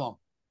problem?"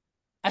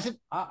 I said,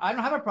 I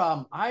don't have a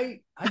problem.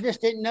 I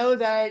just didn't know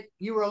that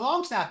you were a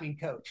long snapping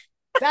coach.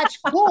 That's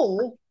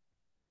cool.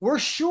 We're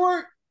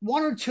short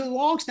 1 or 2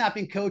 long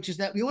snapping coaches.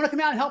 That you want to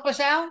come out and help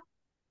us out?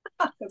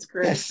 That's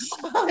great. The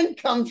son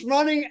comes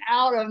running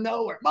out of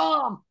nowhere.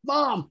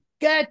 Mom,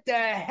 get the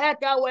heck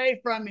away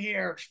from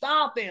here.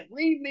 Stop it.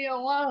 Leave me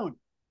alone. And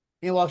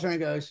he walks around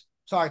and goes,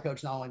 "Sorry,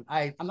 Coach Nolan."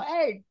 I'm like,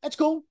 "Hey, that's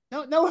cool.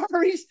 No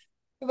worries."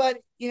 But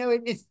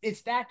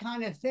it's that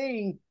kind of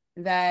thing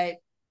that,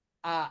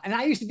 and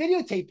I used to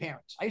videotape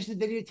parents. I used to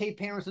videotape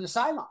parents on the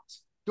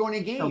sidelines during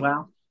a game. Oh,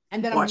 wow.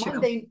 And then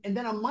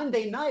on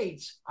Monday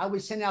nights, I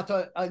would send out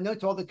a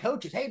note to all the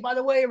coaches. "Hey, by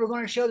the way, we're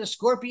going to show the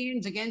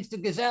Scorpions against the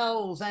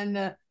Gazelles, and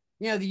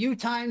the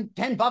U-Time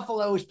 10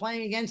 Buffaloes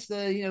playing against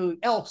the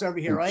Elks over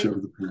here, right?" Show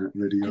the parent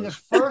videos. And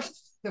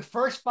the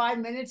first 5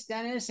 minutes,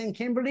 Dennis and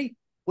Kimberly,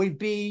 would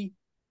be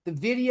the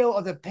video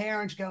of the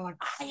parents going,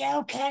 "Are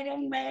you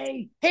kidding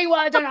me? He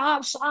wasn't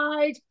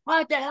offside.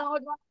 What the hell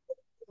is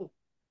wrong?"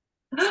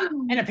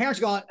 And the parents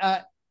going,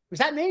 "Was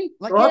that me?"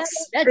 Like,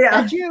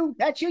 that's you.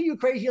 That's you, you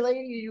crazy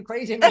lady, you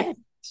crazy man.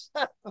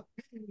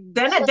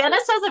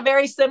 Dennis has a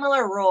very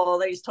similar role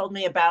that he's told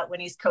me about when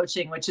he's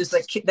coaching, which is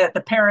that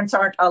the parents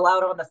aren't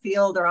allowed on the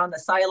field or on the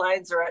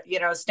sidelines or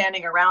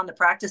standing around the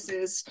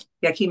practices.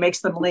 Like, he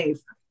makes them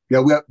leave. Yeah,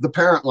 we have the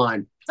parent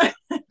line.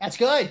 That's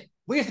good.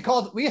 We used to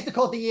call it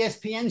the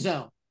ESPN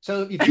zone.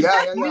 So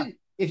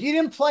if you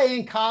didn't play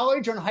in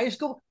college or in high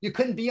school, you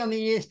couldn't be on the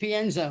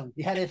ESPN zone.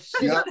 You had to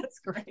sit. Yeah, that's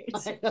great.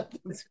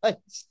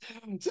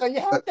 So you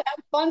have to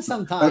have fun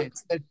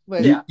sometimes.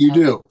 You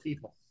do.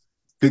 People.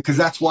 Because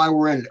that's why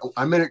we're in it.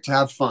 I'm in it to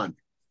have fun.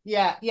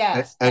 Yeah.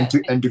 And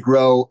to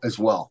grow as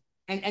well.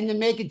 And to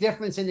make a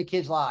difference in the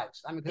kids'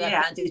 lives. I mean,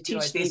 to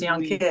teach these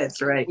young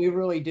kids, right? We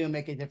really do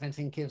make a difference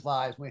in kids'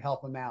 lives. We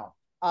help them out.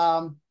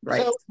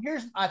 Right. So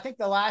I think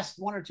the last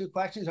 1 or 2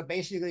 questions are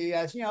basically,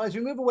 as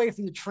we move away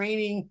from the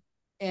training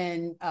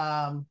in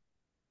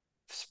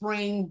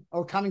spring,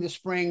 or coming to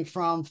spring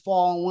from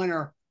fall and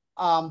winter,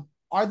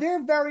 are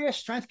there various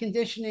strength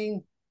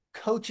conditioning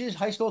coaches,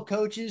 high school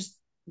coaches,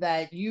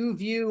 that you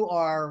view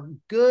are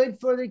good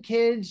for the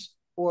kids,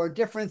 or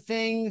different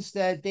things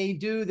that they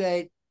do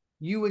that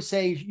you would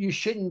say you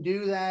shouldn't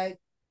do that?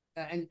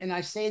 And I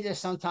say this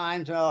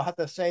sometimes, and I'll have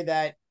to say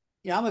that,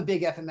 I'm a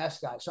big FMS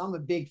guy. So I'm a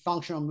big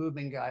functional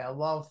movement guy. I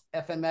love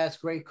FMS,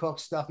 great Cook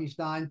stuff he's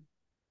done.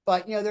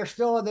 But, there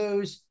still are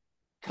those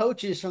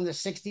coaches from the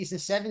 60s and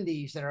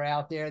 70s that are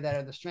out there that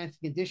are the strength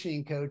and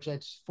conditioning coach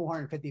that's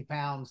 450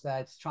 pounds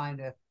that's trying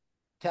to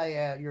tell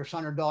you your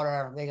son or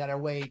daughter they got to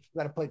weigh,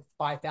 got to put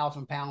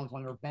 5,000 pounds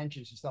on their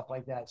benches and stuff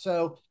like that.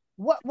 So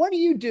what do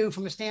you do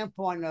from a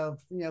standpoint of,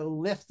 you know,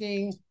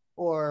 lifting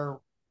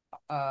or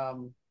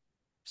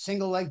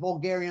single leg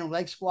Bulgarian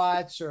leg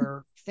squats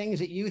or things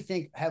that you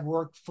think have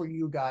worked for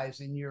you guys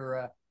in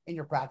your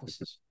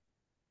practices?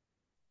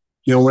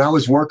 You know, when I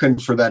was working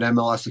for that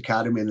MLS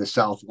Academy in the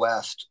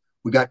Southwest,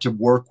 we got to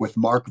work with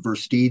Mark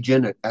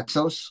Verstegen at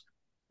Exos.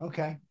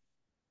 Okay.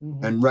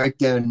 Mm-hmm. And right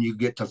then you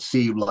get to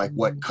see like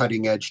what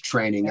cutting edge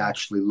training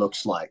actually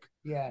looks like.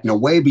 Yeah. You know,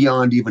 way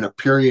beyond even a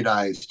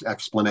periodized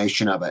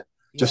explanation of it,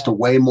 just a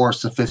way more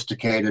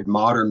sophisticated,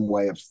 modern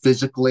way of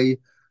physically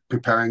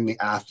preparing the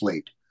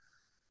athlete.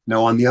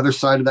 Now, on the other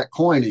side of that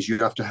coin is you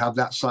have to have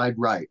that side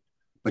right,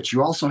 but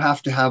you also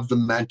have to have the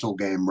mental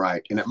game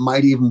right. And it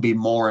might even be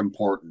more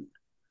important,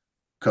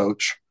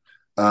 Coach.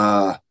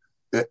 The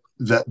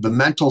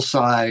mental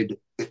side,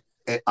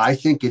 I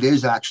think it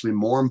is actually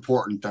more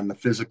important than the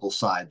physical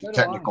side, the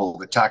technical,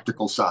 the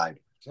tactical side.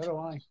 So do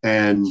I.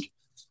 And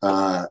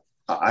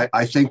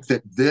I think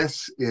that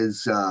this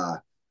is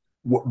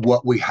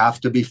what we have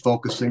to be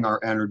focusing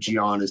our energy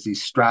on is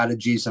these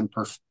strategies and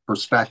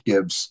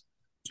perspectives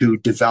to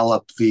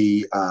develop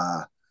the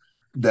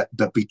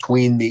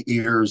between the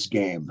ears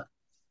game.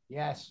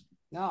 Yes.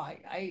 No,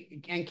 I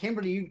and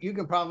Kimberly, you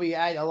can probably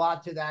add a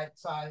lot to that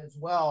side as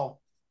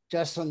well,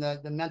 just on the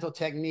mental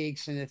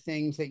techniques and the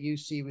things that you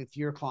see with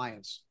your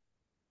clients.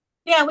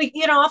 Yeah, we,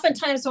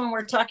 oftentimes when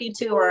we're talking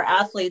to our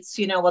athletes,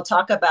 we'll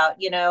talk about,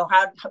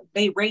 how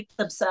they rate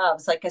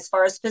themselves, like as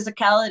far as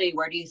physicality,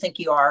 where do you think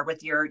you are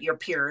with your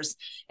peers?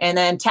 And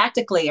then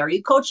tactically, are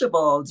you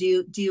coachable? Do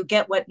you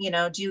get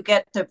do you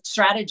get the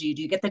strategy?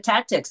 Do you get the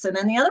tactics? And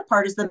then the other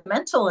part is the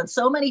mental. And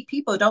so many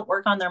people don't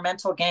work on their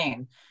mental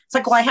game. It's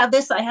like, well, I have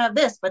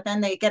this, but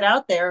then they get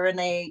out there and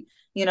they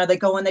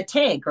go in the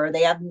tank, or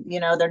they have,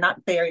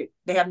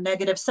 they have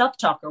negative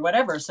self-talk or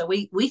whatever. So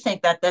we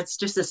think that that's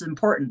just as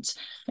important.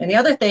 And the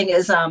other thing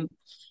is, I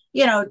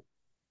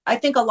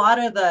think a lot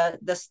of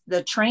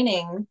the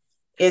training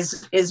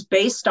is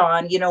based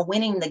on,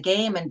 winning the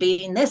game and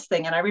being this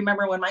thing. And I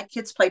remember when my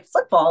kids played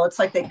football, it's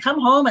like they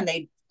come home and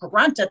they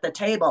grunt at the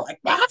table, like,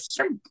 that's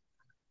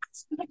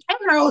the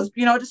arrows,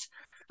 just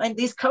like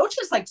these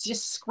coaches like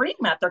just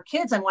scream at their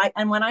kids.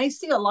 And when I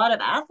see a lot of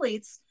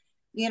athletes,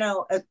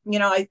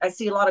 I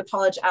see a lot of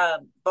college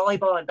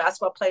volleyball and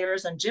basketball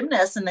players and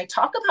gymnasts, and they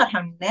talk about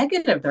how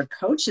negative their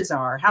coaches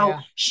are, how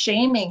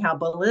shaming, how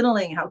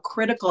belittling, how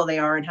critical they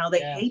are, and how they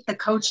hate the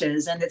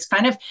coaches. And it's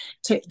kind of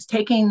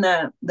taking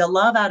the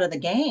love out of the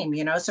game,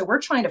 So we're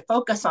trying to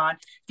focus on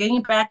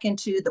getting back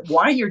into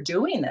why you're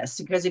doing this,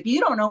 because if you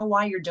don't know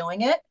why you're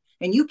doing it,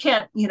 and you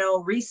can't,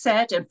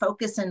 reset and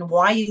focus on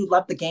why you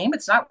love the game,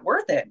 it's not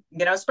worth it,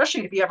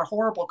 especially if you have a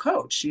horrible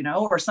coach,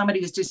 or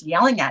somebody who's just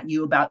yelling at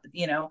you about,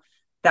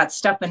 that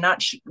stuff and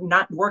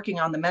not working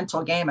on the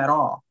mental game at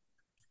all.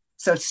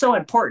 So it's so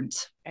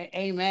important.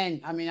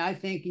 Amen. I mean, I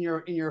think in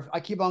your, I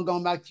keep on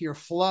going back to your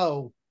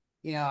flow.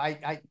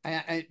 I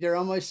there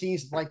almost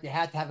seems like you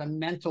have to have a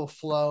mental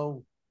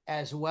flow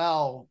as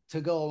well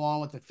to go along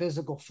with the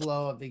physical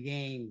flow of the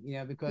game,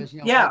 because,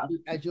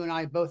 as you and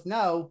I both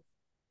know,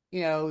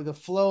 the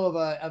flow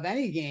of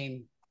any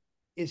game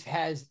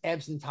has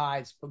ebbs and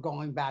tides for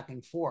going back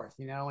and forth,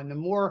 and the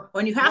more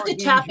when you have to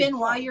tap in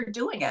why you're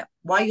doing it,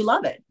 why you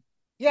love it.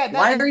 Yeah.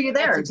 Why are you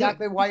there? That's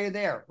exactly why you're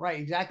there. Right.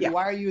 Exactly. Yeah.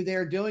 Why are you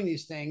there doing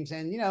these things?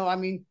 And, I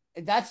mean,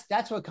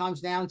 that's what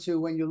comes down to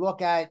when you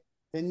look at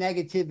the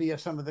negativity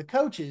of some of the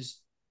coaches.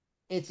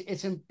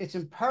 It's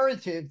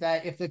imperative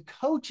that if the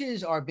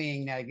coaches are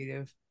being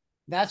negative,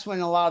 that's when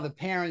a lot of the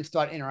parents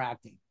start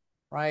interacting.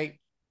 Right.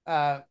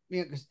 And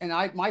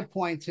my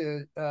point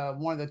to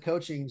one of the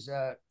coaches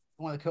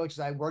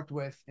I worked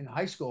with in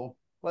high school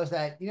was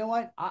that,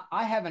 what,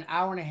 I have an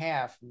hour and a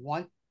half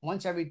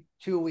once every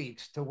 2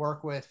 weeks to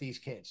work with these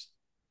kids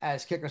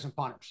as kickers and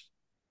punters.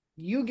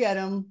 You get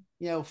them,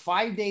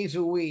 5 days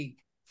a week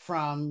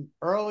from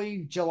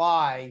early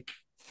July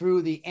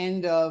through the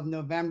end of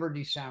November,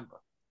 December.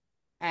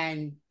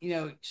 And,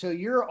 so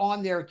you're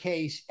on their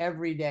case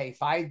every day,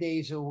 5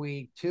 days a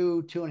week,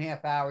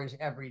 2.5 hours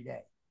every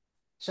day.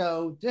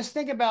 So just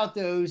think about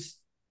those.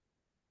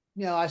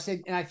 I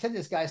said to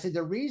this guy, I said,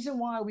 the reason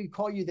why we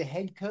call you the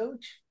head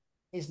coach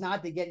is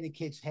not to get in the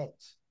kids'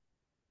 heads.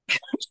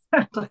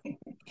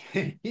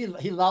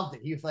 he loved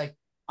it. He was like,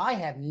 I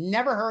have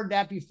never heard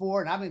that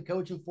before, and I've been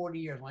coaching 40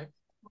 years. I'm like,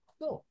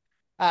 cool.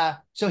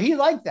 So he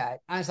liked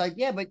that. I was like,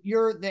 yeah, but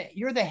you're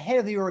the head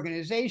of the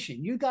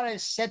organization. You got to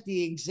set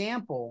the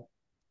example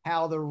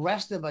how the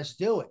rest of us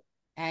do it.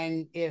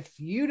 And if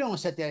you don't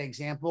set that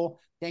example,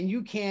 then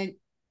you can't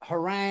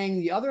harangue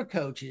the other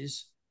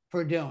coaches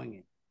for doing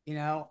it.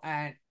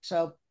 And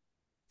so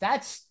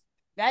that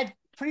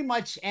pretty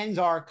much ends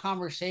our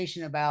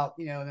conversation about,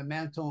 the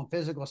mental and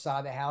physical side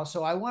of the house.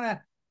 So I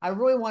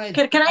really want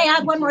to. Can I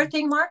add one more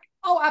thing, Mark?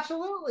 Oh,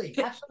 absolutely.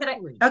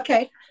 Absolutely.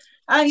 Okay.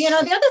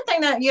 The other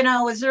thing that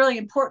is really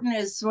important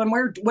is when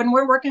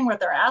we're working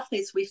with our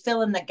athletes, we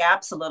fill in the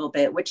gaps a little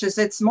bit, which is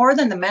it's more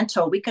than the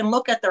mental. We can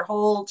look at their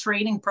whole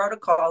training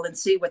protocol and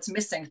see what's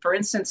missing. For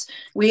instance,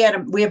 we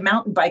have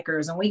mountain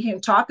bikers, and we can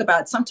talk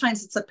about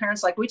sometimes it's the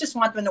parents like we just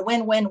want them to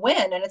win, win,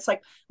 win, and it's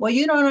like, well,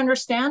 you don't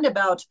understand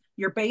about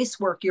your base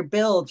work, your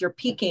build, your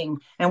peaking,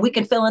 and we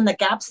can fill in the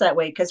gaps that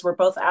way because we're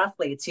both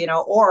athletes,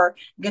 or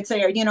you could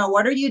say,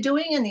 what are you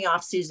doing in the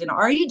off season?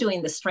 Are you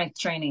doing the strength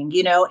training,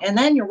 and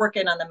then you're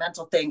working on the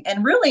mental thing.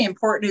 And really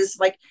important is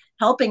like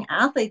helping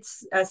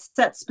athletes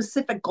set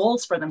specific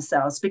goals for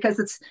themselves, because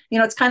it's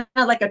kind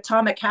of like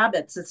atomic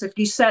habits. It's if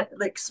you set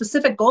like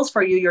specific goals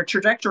for you, your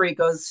trajectory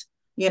goes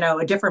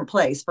a different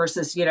place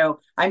versus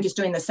I'm just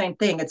doing the same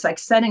thing. It's like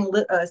setting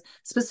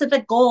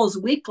specific goals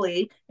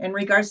weekly in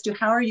regards to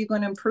how are you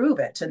going to improve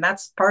it, and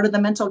that's part of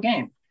the mental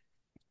game.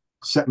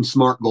 Setting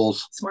smart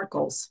goals. Smart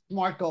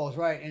goals,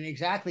 right? And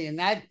exactly, and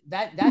that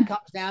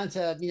comes down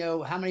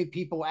to how many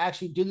people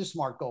actually do the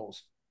smart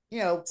goals.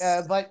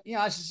 But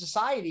as a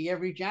society,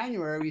 every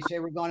January we say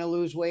we're going to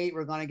lose weight,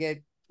 we're going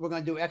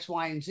to do X,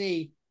 Y, and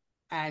Z,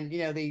 and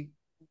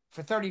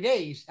for 30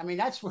 days. I mean,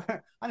 that's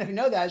where I don't even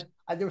know that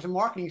there was a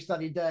marketing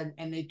study done,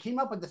 and they came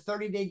up with the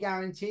 30-day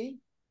guarantee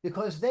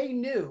because they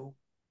knew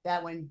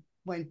that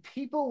when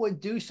people would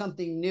do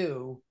something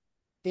new,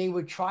 they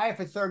would try it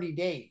for 30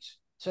 days.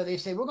 So they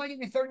say, we're going to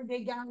give you a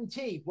 30-day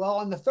guarantee. Well,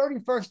 on the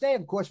 31st day,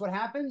 of course, what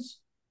happens?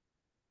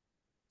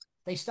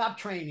 They stop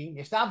training,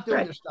 they stop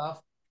doing their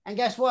stuff, and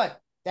guess what?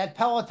 That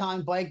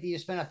Peloton bike that you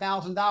spent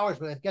 $1,000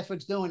 with, guess what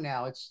it's doing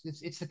now? It's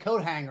the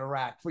coat hanger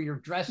rack for your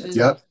dresses,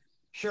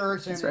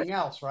 shirts, and everything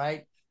else,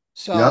 right?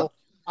 So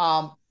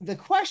the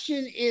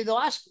question is, the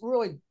last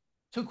really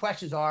two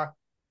questions are,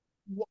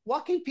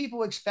 what can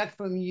people expect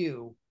from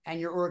you and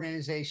your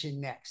organization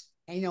next?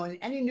 And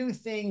any new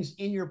things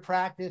in your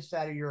practice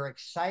that you're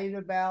excited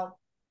about,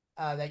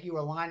 that you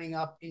are lining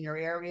up in your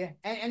area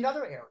and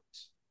other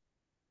areas?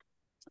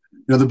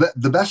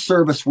 The best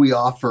service we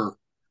offer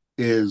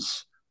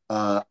is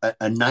a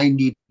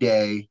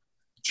 90-day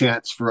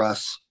chance for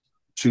us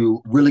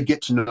to really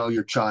get to know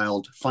your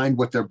child, find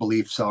what their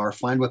beliefs are,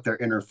 find what their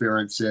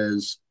interference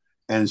is,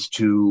 and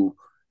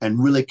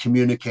really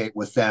communicate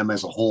with them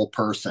as a whole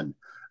person.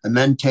 And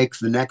then takes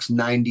the next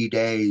 90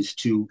 days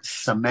to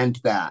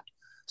cement that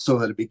so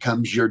that it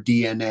becomes your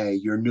DNA,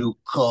 your new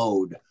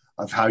code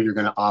of how you're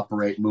going to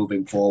operate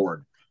moving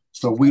forward.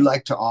 So we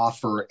like to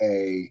offer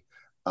a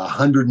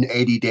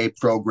 180-day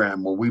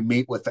program where we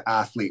meet with the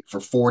athlete for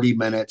 40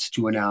 minutes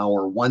to an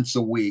hour once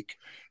a week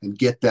and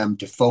get them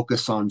to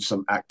focus on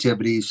some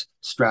activities,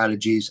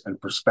 strategies, and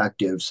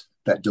perspectives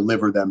that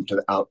deliver them to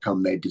the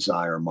outcome they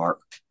desire,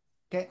 Mark.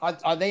 Okay.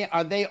 Are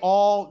they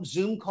all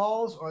Zoom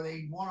calls? Or are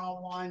they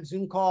one-on-one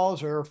Zoom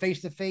calls, or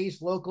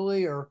face-to-face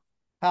locally, or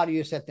how do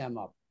you set them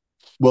up?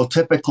 Well,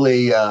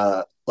 typically,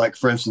 like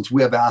for instance,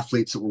 we have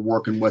athletes that we're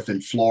working with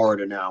in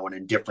Florida now and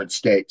in different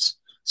states.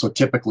 So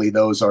typically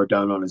those are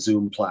done on a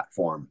Zoom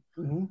platform.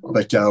 Mm-hmm.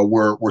 But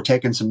we're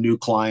taking some new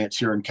clients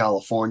here in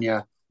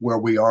California where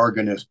we are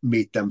going to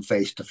meet them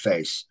face to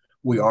face.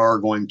 We are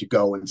going to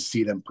go and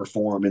see them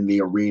perform in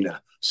the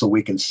arena so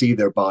we can see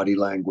their body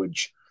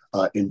language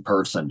in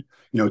person.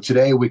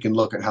 Today we can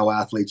look at how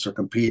athletes are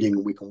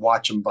competing. We can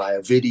watch them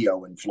via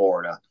video in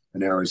Florida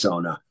and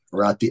Arizona,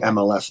 or at the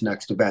MLS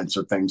Next events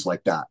or things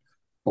like that.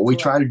 But we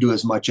try to do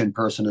as much in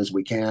person as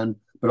we can,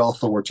 but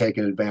also we're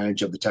taking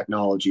advantage of the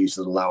technologies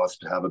that allow us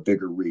to have a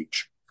bigger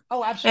reach.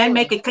 Oh, absolutely.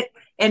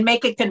 And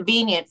make it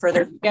convenient for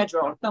their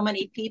schedule. So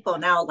many people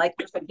now like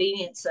the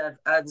convenience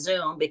of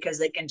Zoom because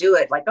they can do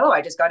it like, oh,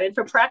 I just got in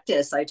for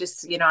practice. I'm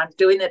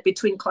doing it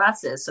between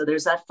classes. So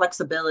there's that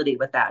flexibility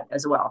with that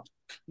as well.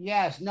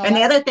 Yes. No. And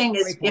the other thing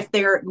is, if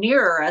they're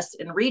near us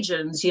in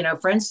regions,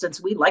 for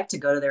instance, we like to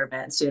go to their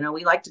events.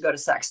 We like to go to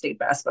Sac State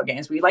basketball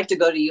games. We like to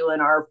go to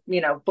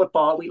UNR,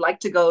 football. We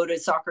like to go to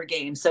soccer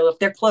games. So if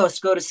they're close,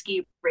 go to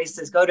ski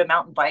races, go to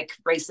mountain bike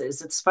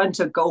races. It's fun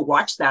to go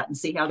watch that and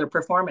see how they're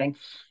performing.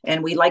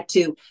 And we like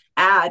to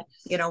add,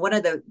 one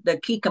of the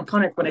key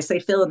components when I say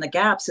fill in the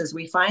gaps is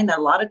we find that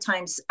a lot of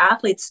times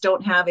athletes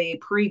don't have a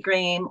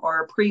pre-game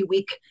or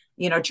pre-week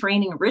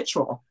training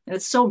ritual. And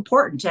it's so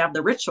important to have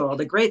the ritual.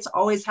 The greats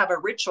always have a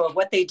ritual of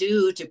what they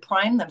do to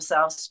prime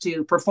themselves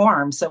to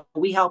perform. So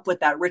we help with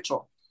that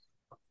ritual.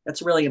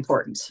 That's really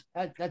important.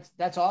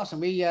 That's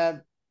awesome. We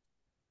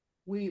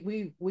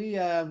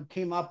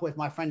came up with,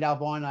 my friend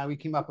Alvon and I, we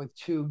came up with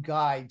two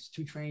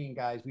training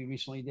guides we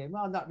recently did.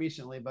 Well, not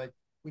recently, but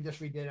we just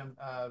redid them.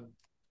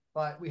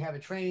 But we have a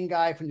training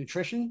guide for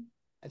nutrition.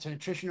 It's a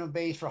nutritional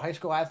base for high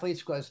school athletes,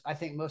 because I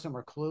think most of them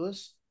are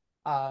clueless,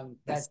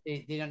 that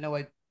they don't know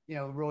what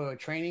really what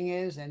training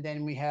is. And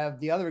then we have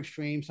the other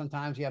extreme.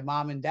 Sometimes you have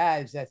mom and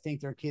dads that think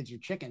their kids are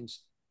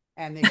chickens,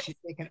 and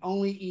they can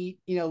only eat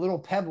little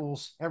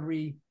pebbles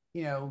every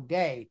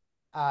day.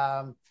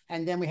 And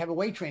then we have a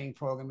weight training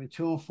program, a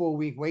 2 and 4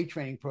 week weight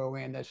training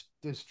program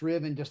that's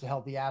driven just to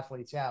help the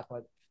athletes out.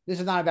 But this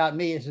is not about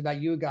me; it's about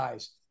you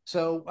guys.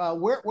 So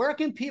where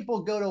can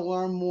people go to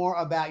learn more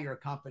about your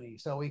company,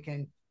 so we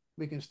can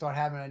we can start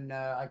having,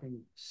 I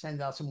can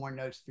send out some more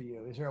notes for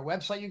you. Is there a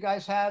website you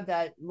guys have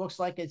that looks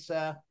like it's,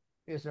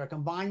 is there a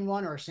combined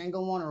one or a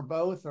single one or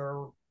both,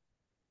 or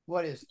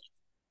what is it?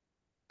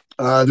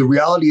 The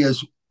reality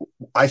is,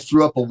 I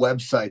threw up a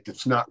website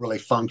that's not really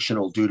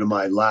functional due to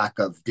my lack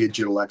of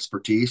digital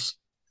expertise.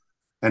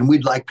 And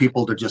we'd like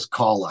people to just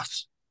call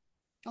us.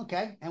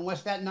 Okay. And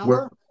what's that We're,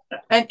 number?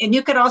 And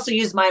you could also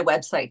use my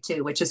website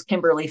too, which is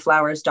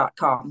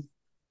kimberlyflowers.com.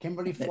 That's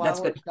good.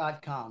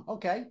 KimberlyFlowers.com.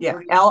 Okay. Yeah.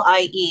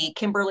 LIE,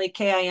 Kimberly,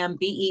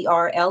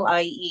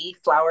 KIMBERLIE,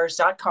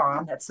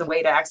 flowers.com. That's the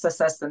way to access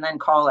us and then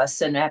call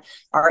us. And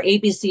our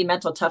ABC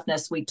mental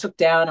toughness, we took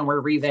down and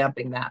we're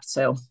revamping that.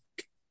 So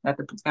at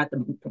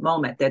the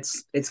moment,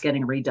 it's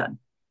getting redone.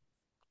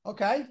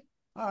 Okay.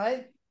 All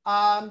right.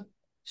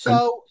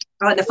 So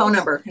the phone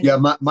number. Yeah,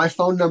 my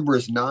phone number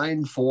is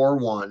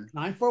 941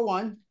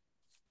 941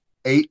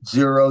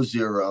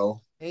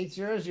 800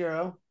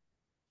 800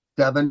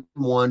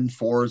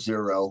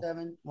 7140.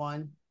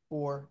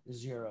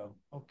 7140.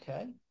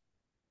 Okay.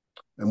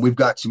 And we've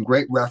got some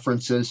great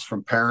references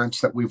from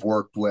parents that we've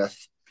worked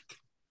with.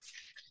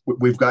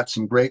 We've got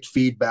some great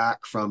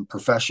feedback from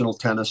professional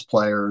tennis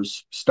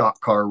players, stock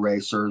car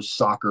racers,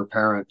 soccer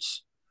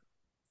parents,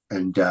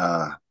 and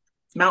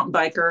mountain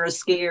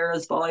bikers,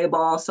 skiers,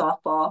 volleyball,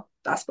 softball,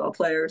 basketball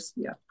players.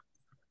 Yeah.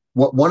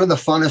 One of the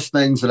funnest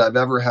things that I've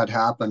ever had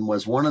happen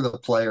was one of the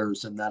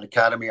players in that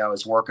academy I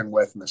was working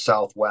with in the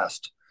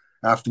Southwest.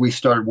 After we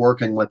started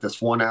working with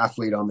this one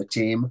athlete on the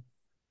team,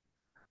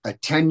 a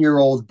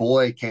 10-year-old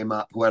boy came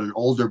up who had an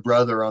older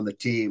brother on the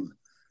team.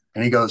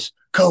 And he goes,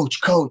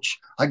 Coach,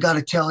 I got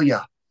to tell you,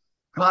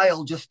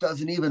 Kyle just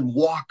doesn't even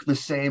walk the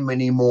same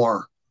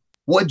anymore.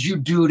 What'd you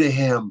do to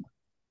him?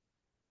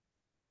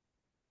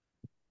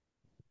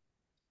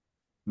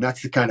 And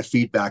that's the kind of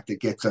feedback that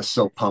gets us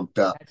so pumped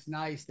up. That's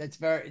nice.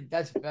 That's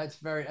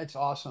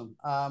awesome.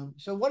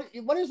 So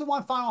what is the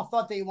one final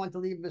thought that you want to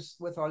leave us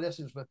with our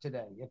listeners with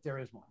today, if there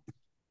is one?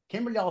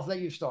 Kimberly, I'll let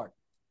you start.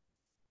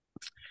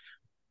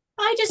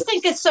 I just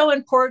think it's so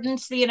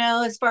important,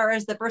 as far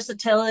as the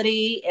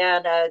versatility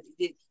and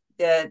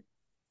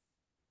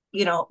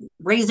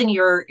raising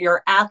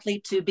your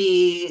athlete to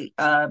be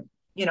a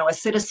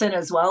citizen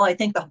as well. I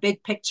think the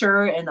big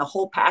picture and the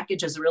whole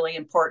package is really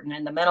important,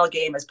 and the mental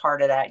game is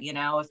part of that.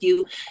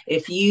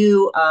 If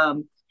you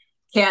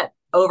can't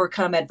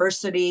overcome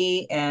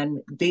adversity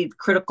and be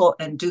critical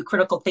and do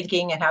critical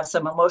thinking and have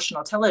some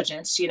emotional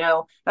intelligence,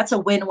 that's a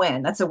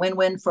win-win. That's a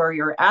win-win for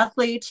your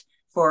athlete,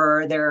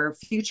 for their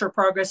future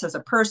progress as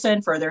a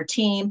person, for their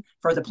team,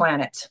 for the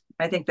planet.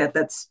 I think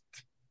that's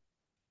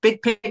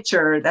big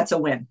picture. That's a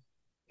win.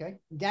 Okay.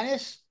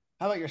 Dennis,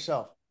 how about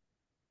yourself?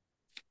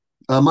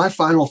 My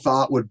final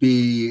thought would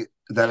be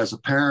that as a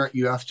parent,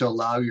 you have to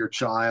allow your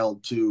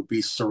child to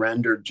be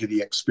surrendered to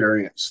the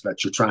experience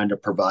that you're trying to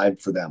provide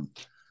for them.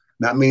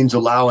 That means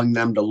allowing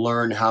them to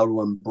learn how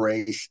to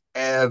embrace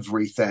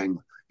everything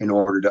in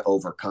order to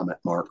overcome it,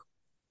 Mark.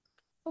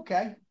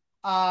 Okay.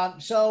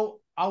 So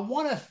I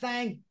want to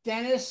thank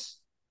Dennis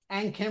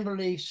and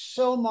Kimberly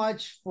so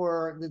much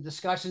for the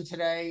discussion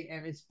today.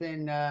 And it's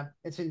been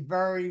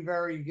very,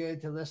 very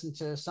good to listen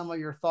to some of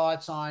your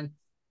thoughts on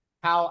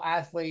how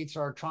athletes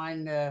are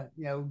trying to,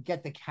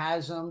 get the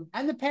chasm,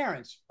 and the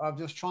parents of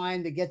just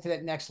trying to get to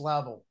that next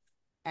level.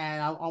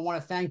 And I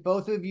want to thank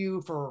both of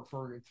you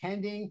for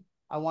attending.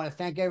 I want to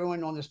thank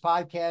everyone on this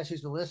podcast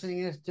who's been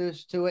listening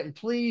to it. And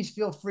please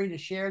feel free to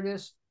share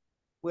this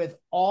with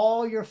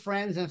all your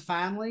friends and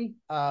family.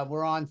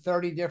 We're on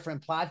 30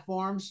 different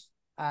platforms.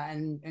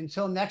 And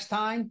until next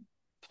time,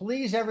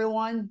 please,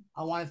 everyone,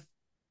 I want to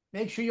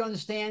make sure you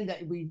understand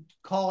that we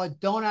call it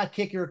 "Don't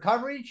Outkick Your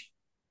Coverage,"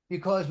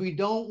 because we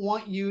don't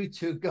want you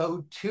to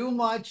go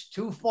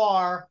too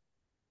far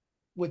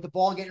with the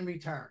ball getting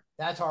returned.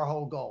 That's our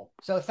whole goal.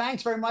 So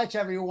thanks very much,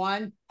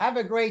 everyone. Have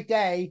a great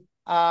day.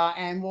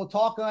 And we'll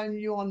talk on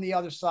you on the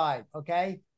other side. Okay.